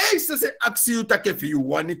Jesus aksi you take fi you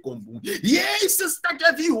wani kombu. Jesus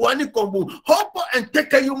take fi you wani kombu. Hopo and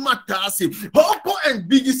take you matasi. Hopo and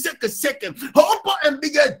bigi second. Hopo and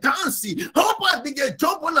bigger dancing. Hopo and bigger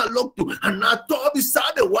jump on a look to. And I told you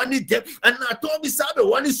sabe wani dep. And I told you sabe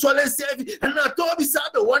wani sole sevi. And I told you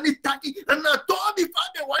sabe wani taki. And I told you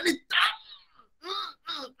sabe wani taki.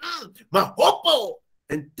 Ma hopo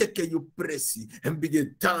and take you pressy and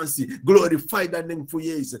begin dancing, glorify that name for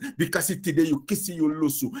Jesus. Because today you kiss you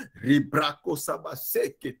lusu. Ribrako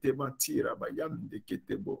sabaseke te matira bayamde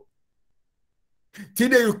ketebo.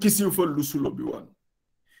 Today you kiss you for lusu lobby one.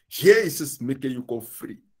 Jesus make you come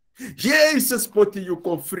free. Jesus put you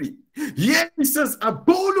come free. Jesus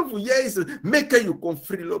above for Jesus make you come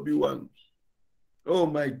free lobby one. Oh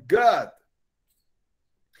my God.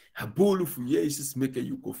 Above for Jesus make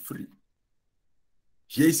you go free.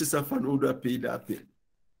 Jesus a fan order pay that pay.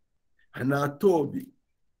 And I told you.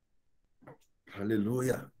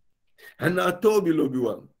 Hallelujah. And I told you, lobby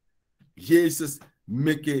one. Jesus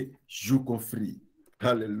make you go free.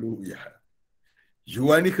 Hallelujah. You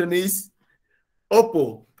want to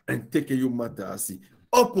Opo and take you matasi.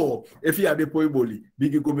 Opo, if you have a poi boli,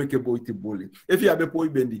 big go make a boy to boli. If you have a poi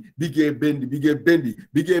bendy, big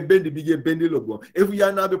bendy logo. If we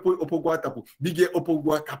are not a poi opo guatapo, big opo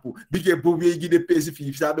guatapo, big bovegi de pace if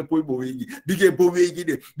you have a poi bovegi, big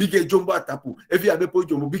bovegi, big jumbo tapu. If you have a poi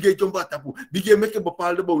jumbo, big jumbo tapu, big make a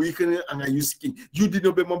bopalable weekend and I use skin. You did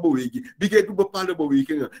not be mambowegi, big do bopalable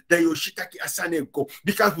weekend, that you shitaki asaneko,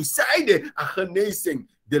 because we side a hanasing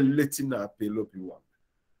the letina pelo one.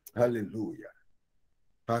 Hallelujah.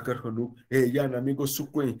 Ya amigo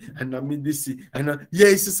sukwen anamidisi ana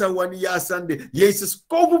Jesus awani ya sande Jesus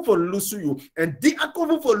cover for lusu you and di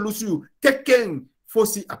cover for lusu you teken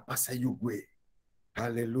fosi apasa you gwe.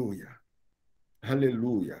 Hallelujah.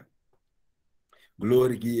 Hallelujah.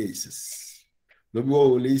 Glory to Jesus. No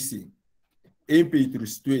mo lesi 1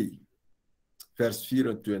 Petrus 2 vers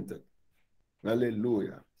 24.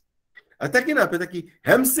 Hallelujah. Ataki na petaki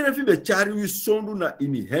hem senefi be chari wi sondu na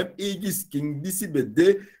ini hem egis king disi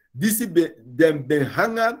be dem ben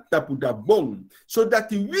hanga tapu da bon so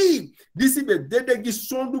that we disi be dedegi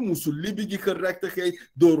sondu musulibi gi karakter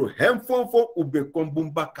doro hem fon ube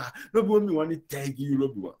kombumbaka no bo mi wani tagi you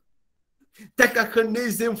lobo Teka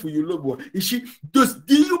Genezing for you lobo. Ishi dus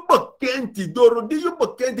di you bakenti doro di you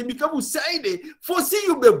bakenti mikabu saide. Fosi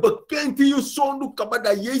you be bakenti you sondu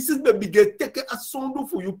kabada Jesus be bige teke a sondu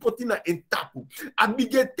for you potina en tapu. A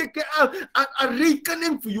bige teke a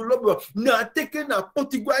rekening for you lobo. Na teke na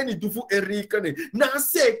potigwa ni dufu e rekening. Na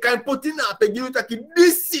se kan potina pegi you taki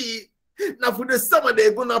disi Na for the summer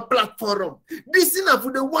they gonna platform. This is not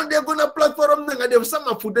for the one they gonna platform. Nanga they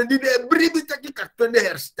summer for the bribi taki kakpende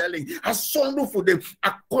hairstyling. A sondo for them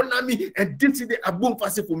economy and this is the abum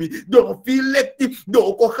fasi for me. Do feel lepti,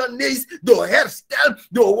 do kohanes, do hairstyle,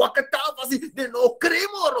 do wakata fasi. They no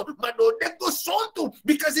cremoro, but do they go sonto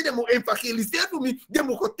because they mo evangelize for me. They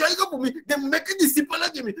mo kotaiga for me. They make a disciple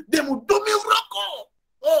for me. They mo do me rocko.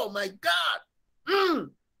 Oh my God.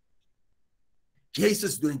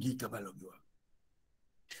 Jesus doing gi kabalo yo.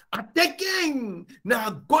 Ateken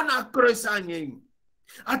na gona croissant.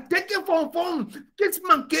 Ateken fon kids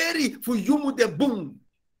mankeri for yumu de boom.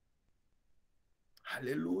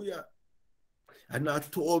 Hallelujah. And I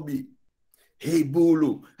told me, hey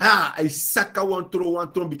bulu, I saka one throw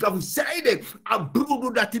because we said it. I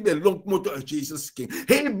brudo that in the long motor of Jesus king.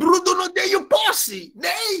 Hey brudo no de you posse.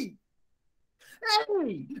 Nay.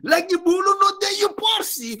 Hey, like the bulu no de you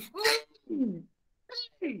posse. Nay.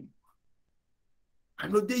 Hey. I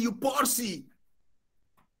know de you porsi.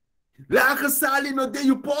 Lage sali no de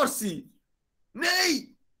you porsi.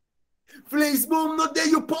 Nee. Vleesboom no de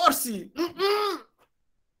you porsi.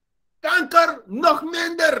 Kanker nog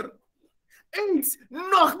minder. AIDS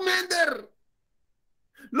nog minder.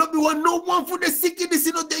 Lobby one no one for the sick this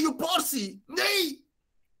no de you porsi. Nee.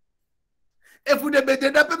 E fu de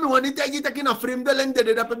bede da pe mi wani tagi taki na vreemde lengte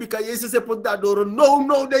de da pe bika Jesus se pot da doro.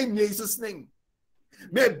 No, de in Jesus name.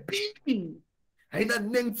 Me baby. Hij na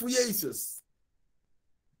neng voor Jezus.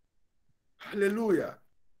 Halleluja.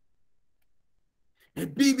 Me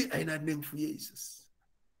baby, hij na neng voor Jezus.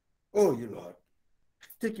 Oh, you Lord.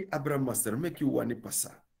 Take you Abraham master, make you wani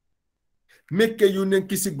pasa. Make you neng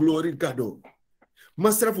kisi glory gado.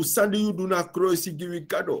 Master fu sande you do na kruisi giwi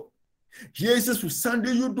gado. Jezus fu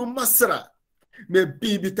sande you do masra. Me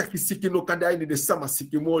bibi taki siki no kada ini de sama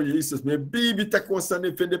siki mo Jesus. Me bibi taki wan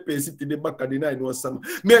sane fende pesi ti de bakadina ino sama.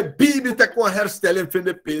 Me bibi taki wan hairstyle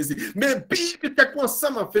fende pesi. Me bibi taki wan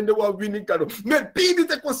sama fende wa winning kado. Me bibi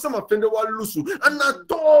taki wan sama fende wa lusu. Ana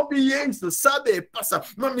tobi Jesus sabe pasa.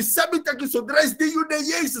 Ma mi sabi taki so dress de you de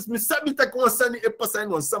Jesus. Mi sabi taki wan sane e pasa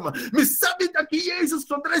ino sama. Mi sabi taki Jesus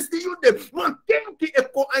so dress de you de. Wan tenki e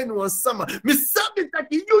ko ino sama. Mi sabi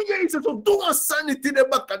taki you Jesus so do wan sane ti de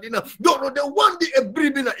bakadina. Doro de one the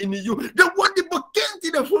ebribina in you. The one the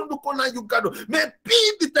bokenti the fondo kona you gado. Me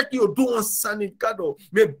bibi taki yo do sani gado.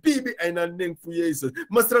 Me bibi aina neng fu Jesus.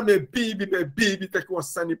 Masra me bibi taki wan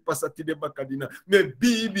sani pasati de bakadina. Me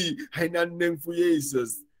bibi aina neng fu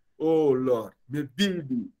Jesus. Oh Lord, me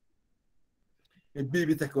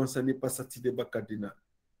bibi taki wan sani pasati de bakadina.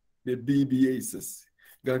 Me bibi Jesus.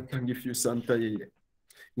 God thank you Santa ye.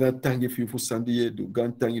 God thank you for Sandy Edu.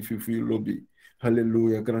 God thank you for your lobby.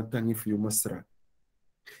 Hallelujah. God thank you for your masra.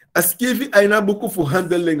 Askivi aina buku voor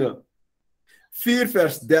handelingen. 4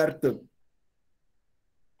 vers 30.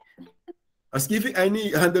 Askivi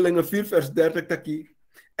aini handelingen 4 vers 30 taki.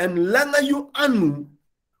 En langa you anu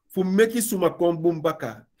voor meki suma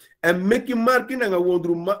kombumbaka. En meki marki nanga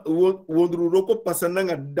wondru roko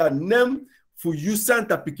pasananga da nem voor you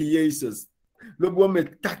santa piki Jesus. Lobo me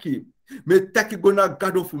taki. Me taki gona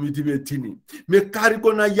gado fu mi dimetini. Me kari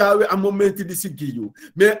gona yawe a momenti di sigiyu.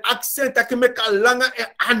 Me accent taki me kalanga e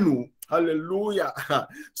anu. Hallelujah.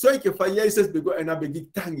 So ike fa Jesus bego ena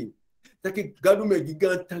begi tangi. Taki gado me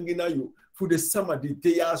gigan tangi na you. For the summer di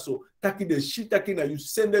teyaso. Taki the shit taki na you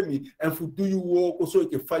send me. And for do you walk so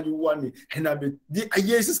ike fa you wani. And abe di a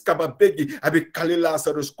Jesus kaba begi. Abe kale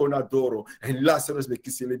Lazarus kona doro. And Lazarus be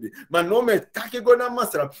kisilebe. Mano me taki gona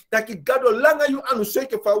masra. Taki gado langa you anu so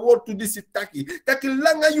ike fa word to this taki. Taki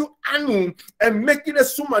langa you anu. And make it a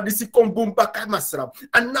suma disi kombumbaka masra.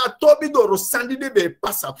 And na tobi doro sandi de be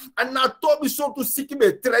pasa. And na tobi so to siki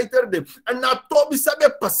be traitor dem. And na tobi sabe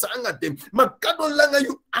pasanga dem. Makado langa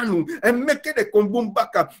you anu. And make it a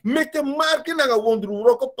kombumbaka. Make a marking na wondru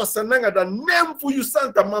roko pasananga da nem fu you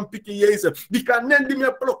santa man piki Jesus. Bika nendi me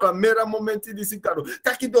proclamera momenti disi kado.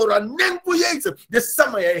 Taki dora nem fu Jesus. The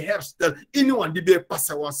summer ya hairstyle. Anyone di be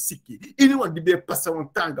pasa wan siki. Anyone di be pasa wan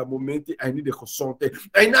tanga momenti. I need a khosonte.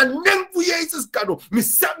 I na nem fu Jesus kado. Mi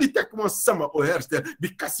sabi tak wan summer o hairstyle.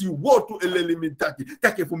 Because you want to eliminate.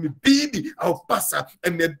 Taki for me baby. I'll passa.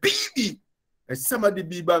 And me baby. And somebody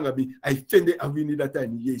be bangabi. I fende avini that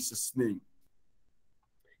in Jesus' name.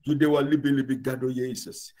 You de wa libi gado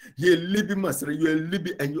Jesus. Ye libi masra, you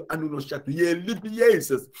libi and you anu no shatu. Ye libi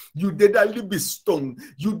Jesus. You de da libi stone.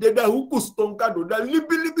 You de da huku stone gado. Da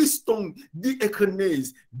libi stone. Di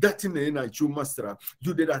eknees. Dat in na you masra.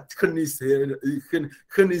 You de da knees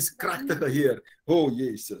krachtige here. Oh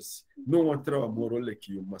Jesus. No one trawa moro like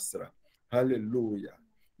you masra. Hallelujah.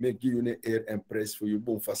 Me give you eer en prijs voor je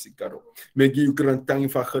bonfassie kado. Me give you grand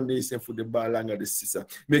thank van genezing voor de balanga de sisa.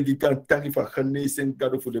 Me give grand thank van genezing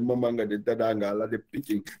kado voor de mamanga de dadanga la de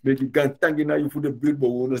picking. Me give grand thank na you voor de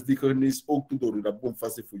buurtbewoners die genees ook te door dat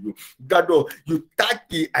bonfassie voor you. Gado, you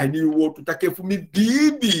taki and you want to take for me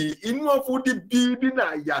bibi. In one for the bibi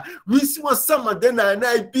na ya. We see one summer then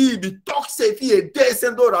I bibi talk safe here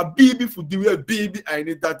decent or a bibi for the bibi I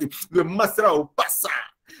need that the master o passa.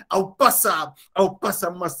 Au passa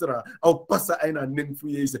masra, au passa aina nen fu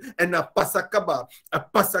Jezus. En a passa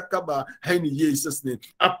kaba heine Jezus name.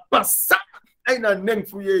 A passa aina nen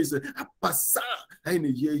fu Jezus. A passa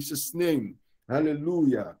heine Jezus name.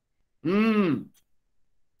 Hallelujah.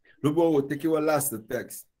 Lobo, we take our last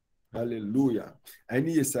text. Hallelujah. En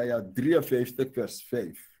Jesaja 53 vers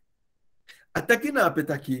 5. Ataki na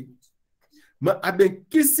apetaki. Maar aben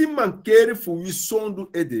kisi mankere voor wie zondu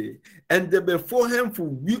ede. En de ben voor hem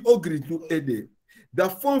voor wie ogridu ede.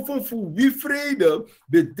 Dat voor wie vrede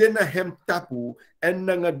be dena hem tapu. En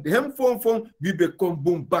nanga hem voor wie bekom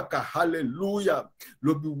bumbaka. Hallelujah.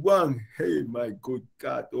 Lobi wang. Hey my good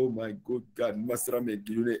God. Oh my good God. Masra me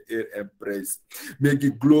give eer en praise. Me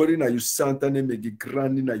give glory na you santane. Me give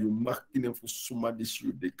grandi na you machtine voor suma dis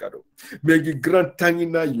you dekado. Me give grand tangi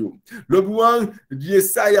na you. Lobi wang.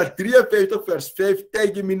 Jesaja 53 vers 5.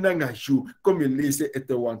 Tegi mi nanga you. Kom je lezen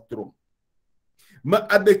ete wan trom. Maar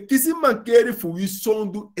abe kisi mankeri fu wi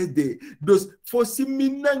sondu ede. Dus fosi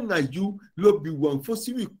minanga yu lobi wan.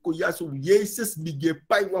 Fosi wi koya so Jezus bige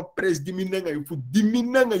pai wan pres di minanga yu. Fu di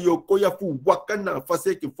minanga yu koya fu wakana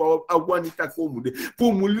fase ke fa awanita komude.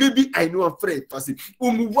 Fu mu libi aino an frey fasi.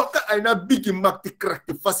 Umu waka aina bigi makti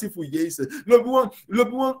krakte fasi fu Jezus.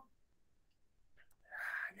 Lobi wan.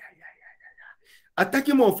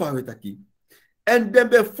 Ataki mo fa wetaki. En dan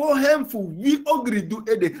before hem voor wie ogri do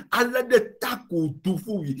ede, alla de taku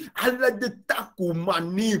tufuwi, alla de taku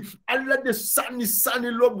mani, alla de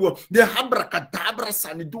sani lobo, de habrakadabra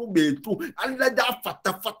sani do betu, alla da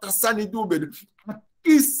fata sani do betu.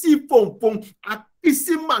 Akisi pompom,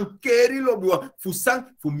 akisi mankeri lobo, fusang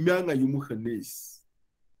fumianga yumu genees.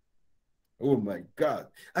 Oh my God.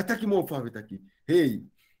 Ataki mo favet aki. Hey,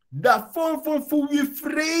 da fon voor wie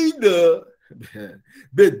vrede.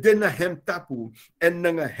 Be dena hem tapu en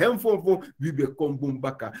nanga hem fofo wie be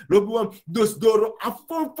kombumbaka lobuam dos doro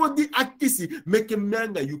afofo di akisi meke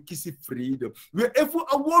mianga you kisi freedom we efu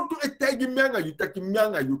awotu etagi mianga you taki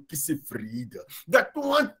mianga you kisi freedom that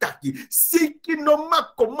one taki siki no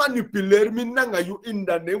mako manipuler minanga you in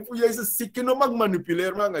the name fu Jesus siki no mak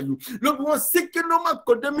manipuler manga you lobuam siki no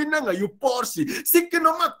mako de minanga you porsi siki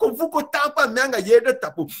no mako fuko tapa mianga yede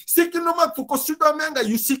tapu siki no mako fuko suda mianga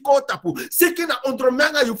you siko tapu siki na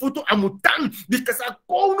ondromenga you futu amutan because I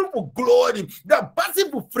call for glory the basi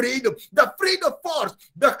for freedom the freedom force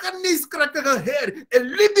the kanis kraka hair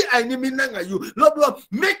and libi enemy nanga you loblo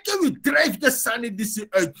make you drive the sunny this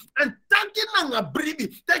earth and thank you nanga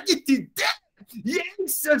bribi take it today.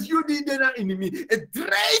 Yes, you did an enemy. And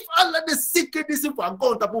drive all of the sickness for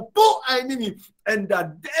God to pull enemy. And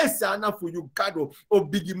that there's enough for you, God, or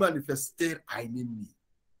big manifested enemy.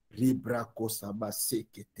 Libra kosaba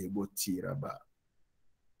sekete botiraba.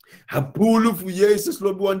 Abulu fu Jesus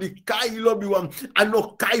lobi wan di kai lobi wan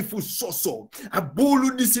ano kai fu soso.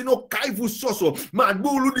 Abulu disi no kai fu soso. Ma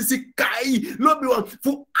abulu disi kai lobi wan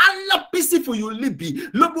fu alla pisi fu you libi.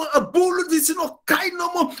 Lobi wan abulu disi no kai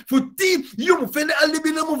no mo fu ti you mu fende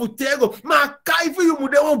alibi no mo fu tego. Ma kai fu you mu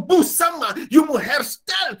de wan busama. You mu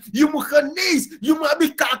hairstyle. You mu genees. You mu abi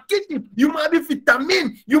kakiti. You mu abi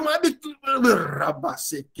vitamin. You mu abi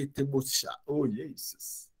rabase kete bosha. Oh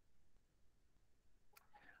Jesus.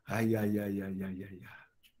 Ay.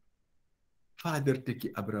 Father,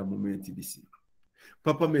 take Abraham momenti disi.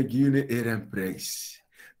 Papa me give eer en prijs.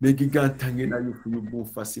 Me gigantangi na you for you bon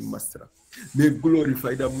fasi master. Me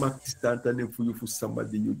glorify the mighty stand for you for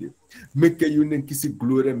somebody you did. Make you nen kisi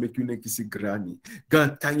glory, make you nen kisi grani.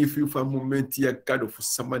 Gantangi for you for momenti ya God for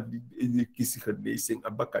somebody kisi genezing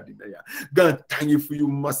abakadinaya. Gantangi for you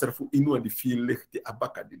master for inu and the feel lechti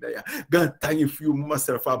abakadinaya. Gantangi for you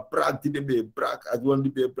master for brag di be brag. I want to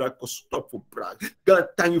be brag ko stop for brag.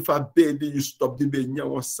 Gantangi for baby you stop di be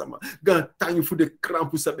nyawa sama. Gantangi for the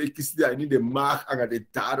cramp sabe kisi I need the mark aga the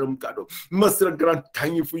darum kado. Master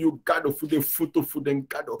gantangi for you God for the photo for the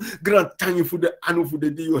kado. Gantangi for the anu for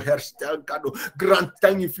the you hairstyle kado.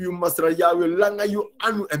 Gantangi for you master Yahweh langa you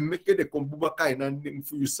anu and make the kombubaka and name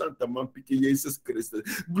for you Santa man piki Jesus Christ.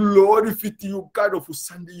 Glory fit you God for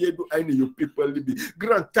Sunday yedu aini you people libi.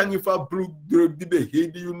 Gantangi for blue drug dibe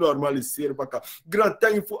head you normally serbaka.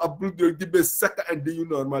 Gantangi for a blue drug dibe saka and you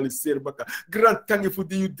normally serbaka. Gantangi for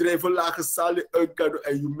the you drive lage sale uit kado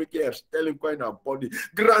and you make hairstyle in quite a body.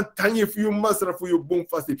 Grand thank you for you, master, for your boom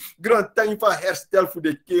fasting. Grand thank you for hairstyle for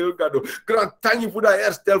the kale, God. Grand thank you for the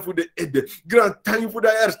hairstyle for the head. Grand thank you for the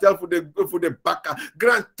hairstyle for the back.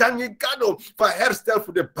 Grand thank you, God, for hairstyle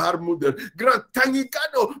for the barmouder. Grand thank you,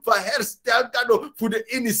 God, for hairstyle, God, for the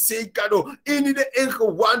initiate, God. In the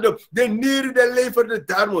enkel wonder, the near the lever the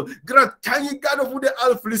darmo. Grand thank you, God, for the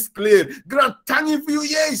alphys clear. Grand thank you for you,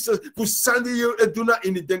 Jesus, for sending you a duna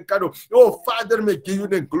in the denkado. Oh, Father, may give you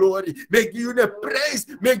the glory, may give you the praise,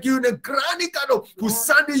 may give you the granny, God, for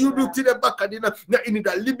sending you to the backadina. Now, in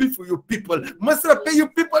the living for your people, must pay you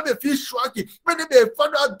people the fish swaki, when they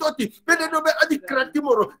found out dirty, when they know the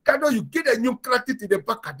cratimoro, God, you get a new crati to the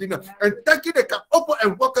backadina, and thank you, they can open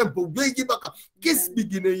and walk and way back. Kiss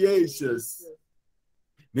beginning, Jesus.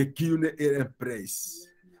 May give you the praise.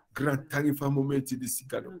 Grand thank you for a moment in this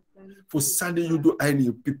God. For Sunday you do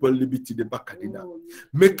any people liberty the backadina.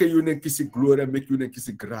 Make you ne kiss glory, make you ne kiss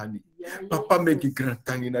granny. Papa make you grand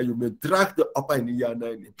thank you. You may drag the upper in the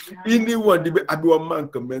yana. Anyone the abiwa man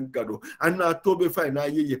comment God. And now tobe fine na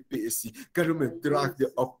ye pesi. God may drag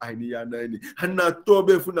the up in the yana. And now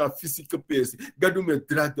tobe funa physical pesi. God may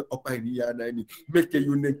drag the up in the yana. Make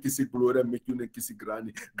you ne kiss glory, make you ne kiss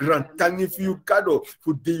granny. Grand thank you for you God.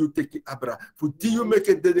 For do you take it abra. For do you make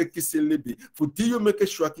a kiss libi. For do you make a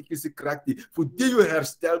shwaki kiss cracky. For do you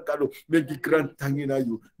hairstyle God. Make it grand thank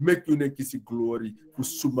you. Make you ne kiss glory. For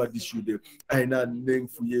somebody should and I name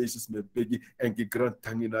for Jesus me begi and get grand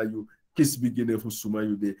thank you. Kiss beginning for suma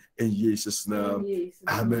you de in Jesus name.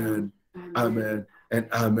 Amen. Amen and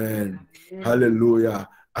amen. Hallelujah.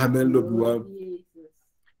 Amen. Lord,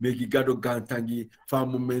 make God gantangi for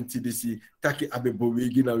moment this taki abe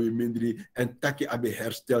bowegi na we mindri and taki abe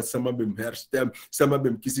hairstyle sama bem hairstyle sama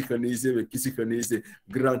bem kisi kanese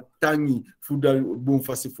grand tangi fuda bom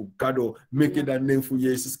fasi fu gado make that name for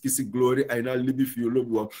Jesus kisi glory I na libi for you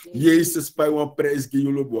lobo Jesus pai one praise give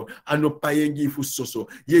you lobo ano payengi fu soso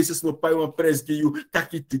Jesus no pai one praise give you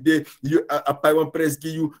taki today you a pai one praise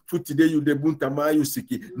give you fu today you de bunta mayu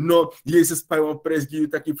siki no Jesus pai one praise give you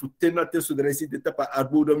taki fu tenate so the resi de tapa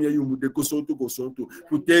arbo you mude kosonto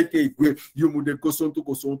kuteke igwe you mude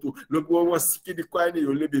kosonto lobo wa siki di kwa ni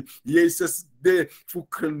yolebi Jesus de fu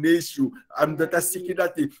kaneshu am data siki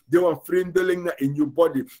dati they were friendling in your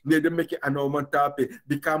body ne de make an omantape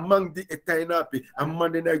because mang di etainape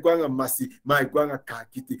amande na igwanga masi ma igwanga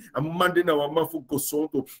kakiti amande na wa fu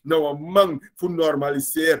kosonto na wa mang fu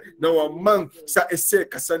normaliser na wa mang sa esse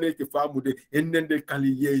kasane ke famude enende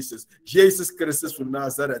kali Jesus Christ fu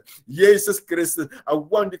Nazareth Jesus Christ a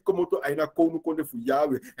wandi komoto aina konu konde fu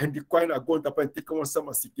yawe and the kwaina gonta pa nteka wa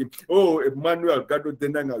sama siki oh Emmanuel gado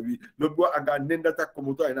denanga wi lobo aga nenda ta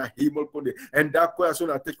komoto aina himol konde and da kwa so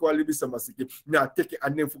na teke wa libi sama siki na teke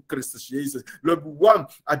anen fu Christ Jesus lobo one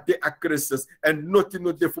ade a Christ and not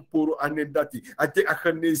no de fu poro anen dati ade a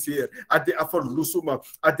khanesir ade a for lusuma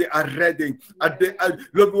ade a reading ade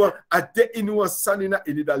lobo ade inu sanina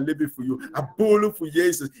inida libi for you a bolo for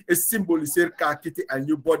Jesus a symboliser ka kiti and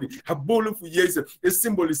your body a bolo for Jesus a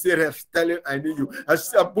symboliser herstellen I need you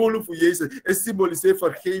a bolo for Jesus a symboliser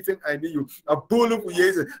vergeving I need you a bolo for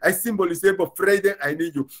Jesus a symboliser bevrijding I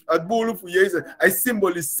need you a bolo for Jesus a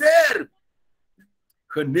symboliser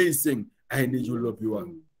genezing I need you love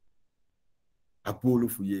you a bolo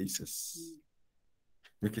for Jesus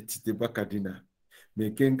make it te bakadina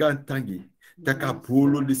make ngan tangi taka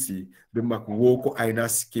bolo disi be makwoko aina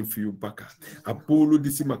skin for you baka a bolo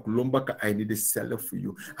disi makulomba ka I need the seller for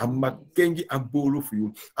you a makengi a bolo for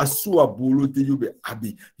you a so a bolo de you be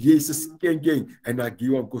abi Jesus kengen and I give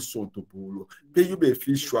you go son to bolo pay you be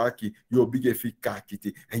fish shwaki your big fi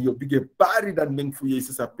kakiti and your big bari that name for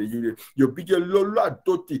Jesus a pay you your big lolo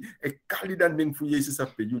adoti e kali that name for Jesus a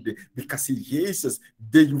pay you because Jesus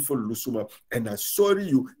de you for lusuma and I sorry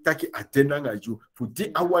you taki atenanga you for the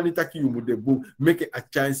awani taki you mude boom make a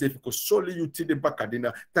chance if solely you to the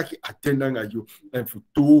bakadina taki atenanga you and for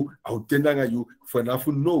two atenanga you for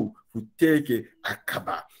nafu no for take a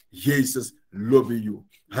kaba Jesus love you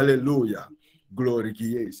hallelujah glory to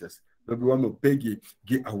Jesus love one of Peggy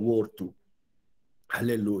give a word to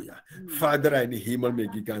hallelujah Father in the himmel may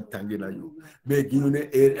give thank you may give you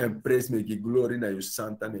air and praise may give glory na you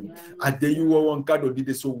Santa name ade you want God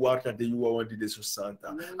did so what ade you want did so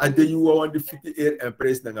Santa ade you want the 50 air and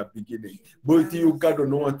praise na beginning but you God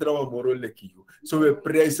no one trawa moro like you so we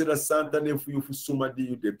praise the Santa name for you for somebody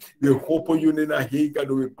you them we hope you na he God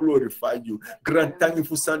we glorify you grant thank you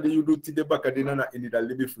for Sunday you do to the bakadina na in the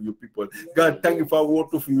living for you people God thank you for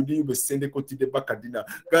what for you do you be send ko to the bakadina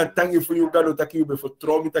God thank you for you God thank you be for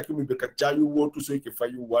trauma taki mi beka chayu wotu so ike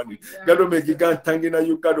fayu wani. Gado meki gan tangina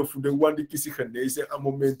you gado for the one di kisi khanese a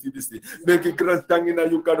momenti this day. Meki grand tangina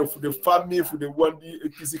you gado for the family for the one di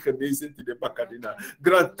kisi khanese ti de bakadina.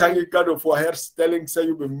 Grand tangi gado for hairstyling say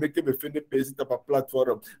you be make be fende pesi tapa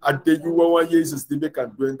platform. Ade you wa Jesus di be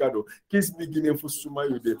kan doen gado. Kiss beginning for suma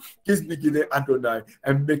you de. Kiss beginning Adonai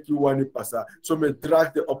and make you one pasa. So me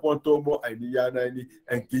drag the upon tomo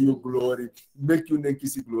and give you glory. Make you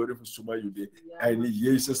nekisi glory for suma you de. And in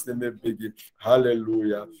Jesus name begin.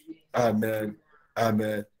 Hallelujah. Amen.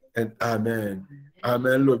 Amen. And amen.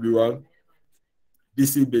 Amen. Lord you.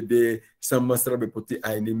 This is the day some master be put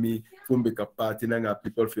enemy from be kapati na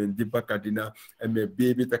people from di bakadina and me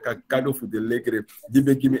baby taka kado for the legre di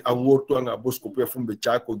be give me award to nga bosko pe from be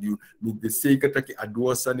chako you me the say kataki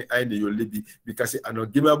adwansa ni aine your lady because I no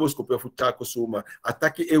give me bosko pe fu chako soma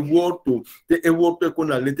ataki e word to the e word pe ko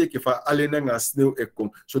na lete ke fa alena nga snail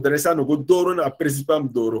ekom so there is no go doro na principal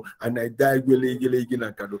doro and I die gele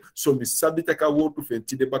na kado so me sabita ka word to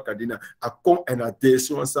fenti de bakadina akon and a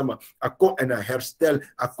deso sama akon and a hairstyle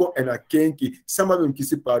akon and a kenki sama be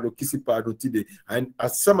kisi pado today and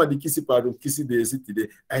as sama di kisi pado kisi de today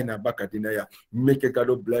and a bakadina ya make a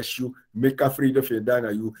God bless you make a free of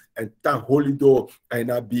you and thank holy door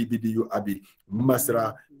and a baby you abi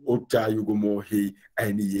masra ota you go more hey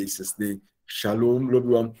and in Jesus name shalom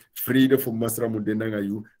lobwan vrede voor masra mudenanga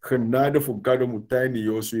you genade voor God mutaini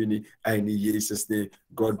yoswini and in Jesus name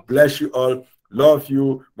God bless you all love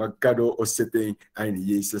you magado osetting and in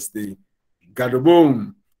Jesus name God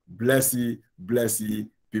boom bless you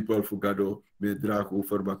people for Gado, me drag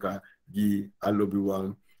over baka, gi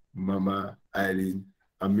alobiwang, mama Eileen,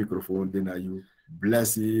 a microphone dena you.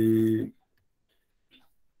 Bless you.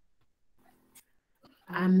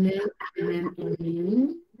 Amen, amen,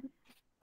 amen.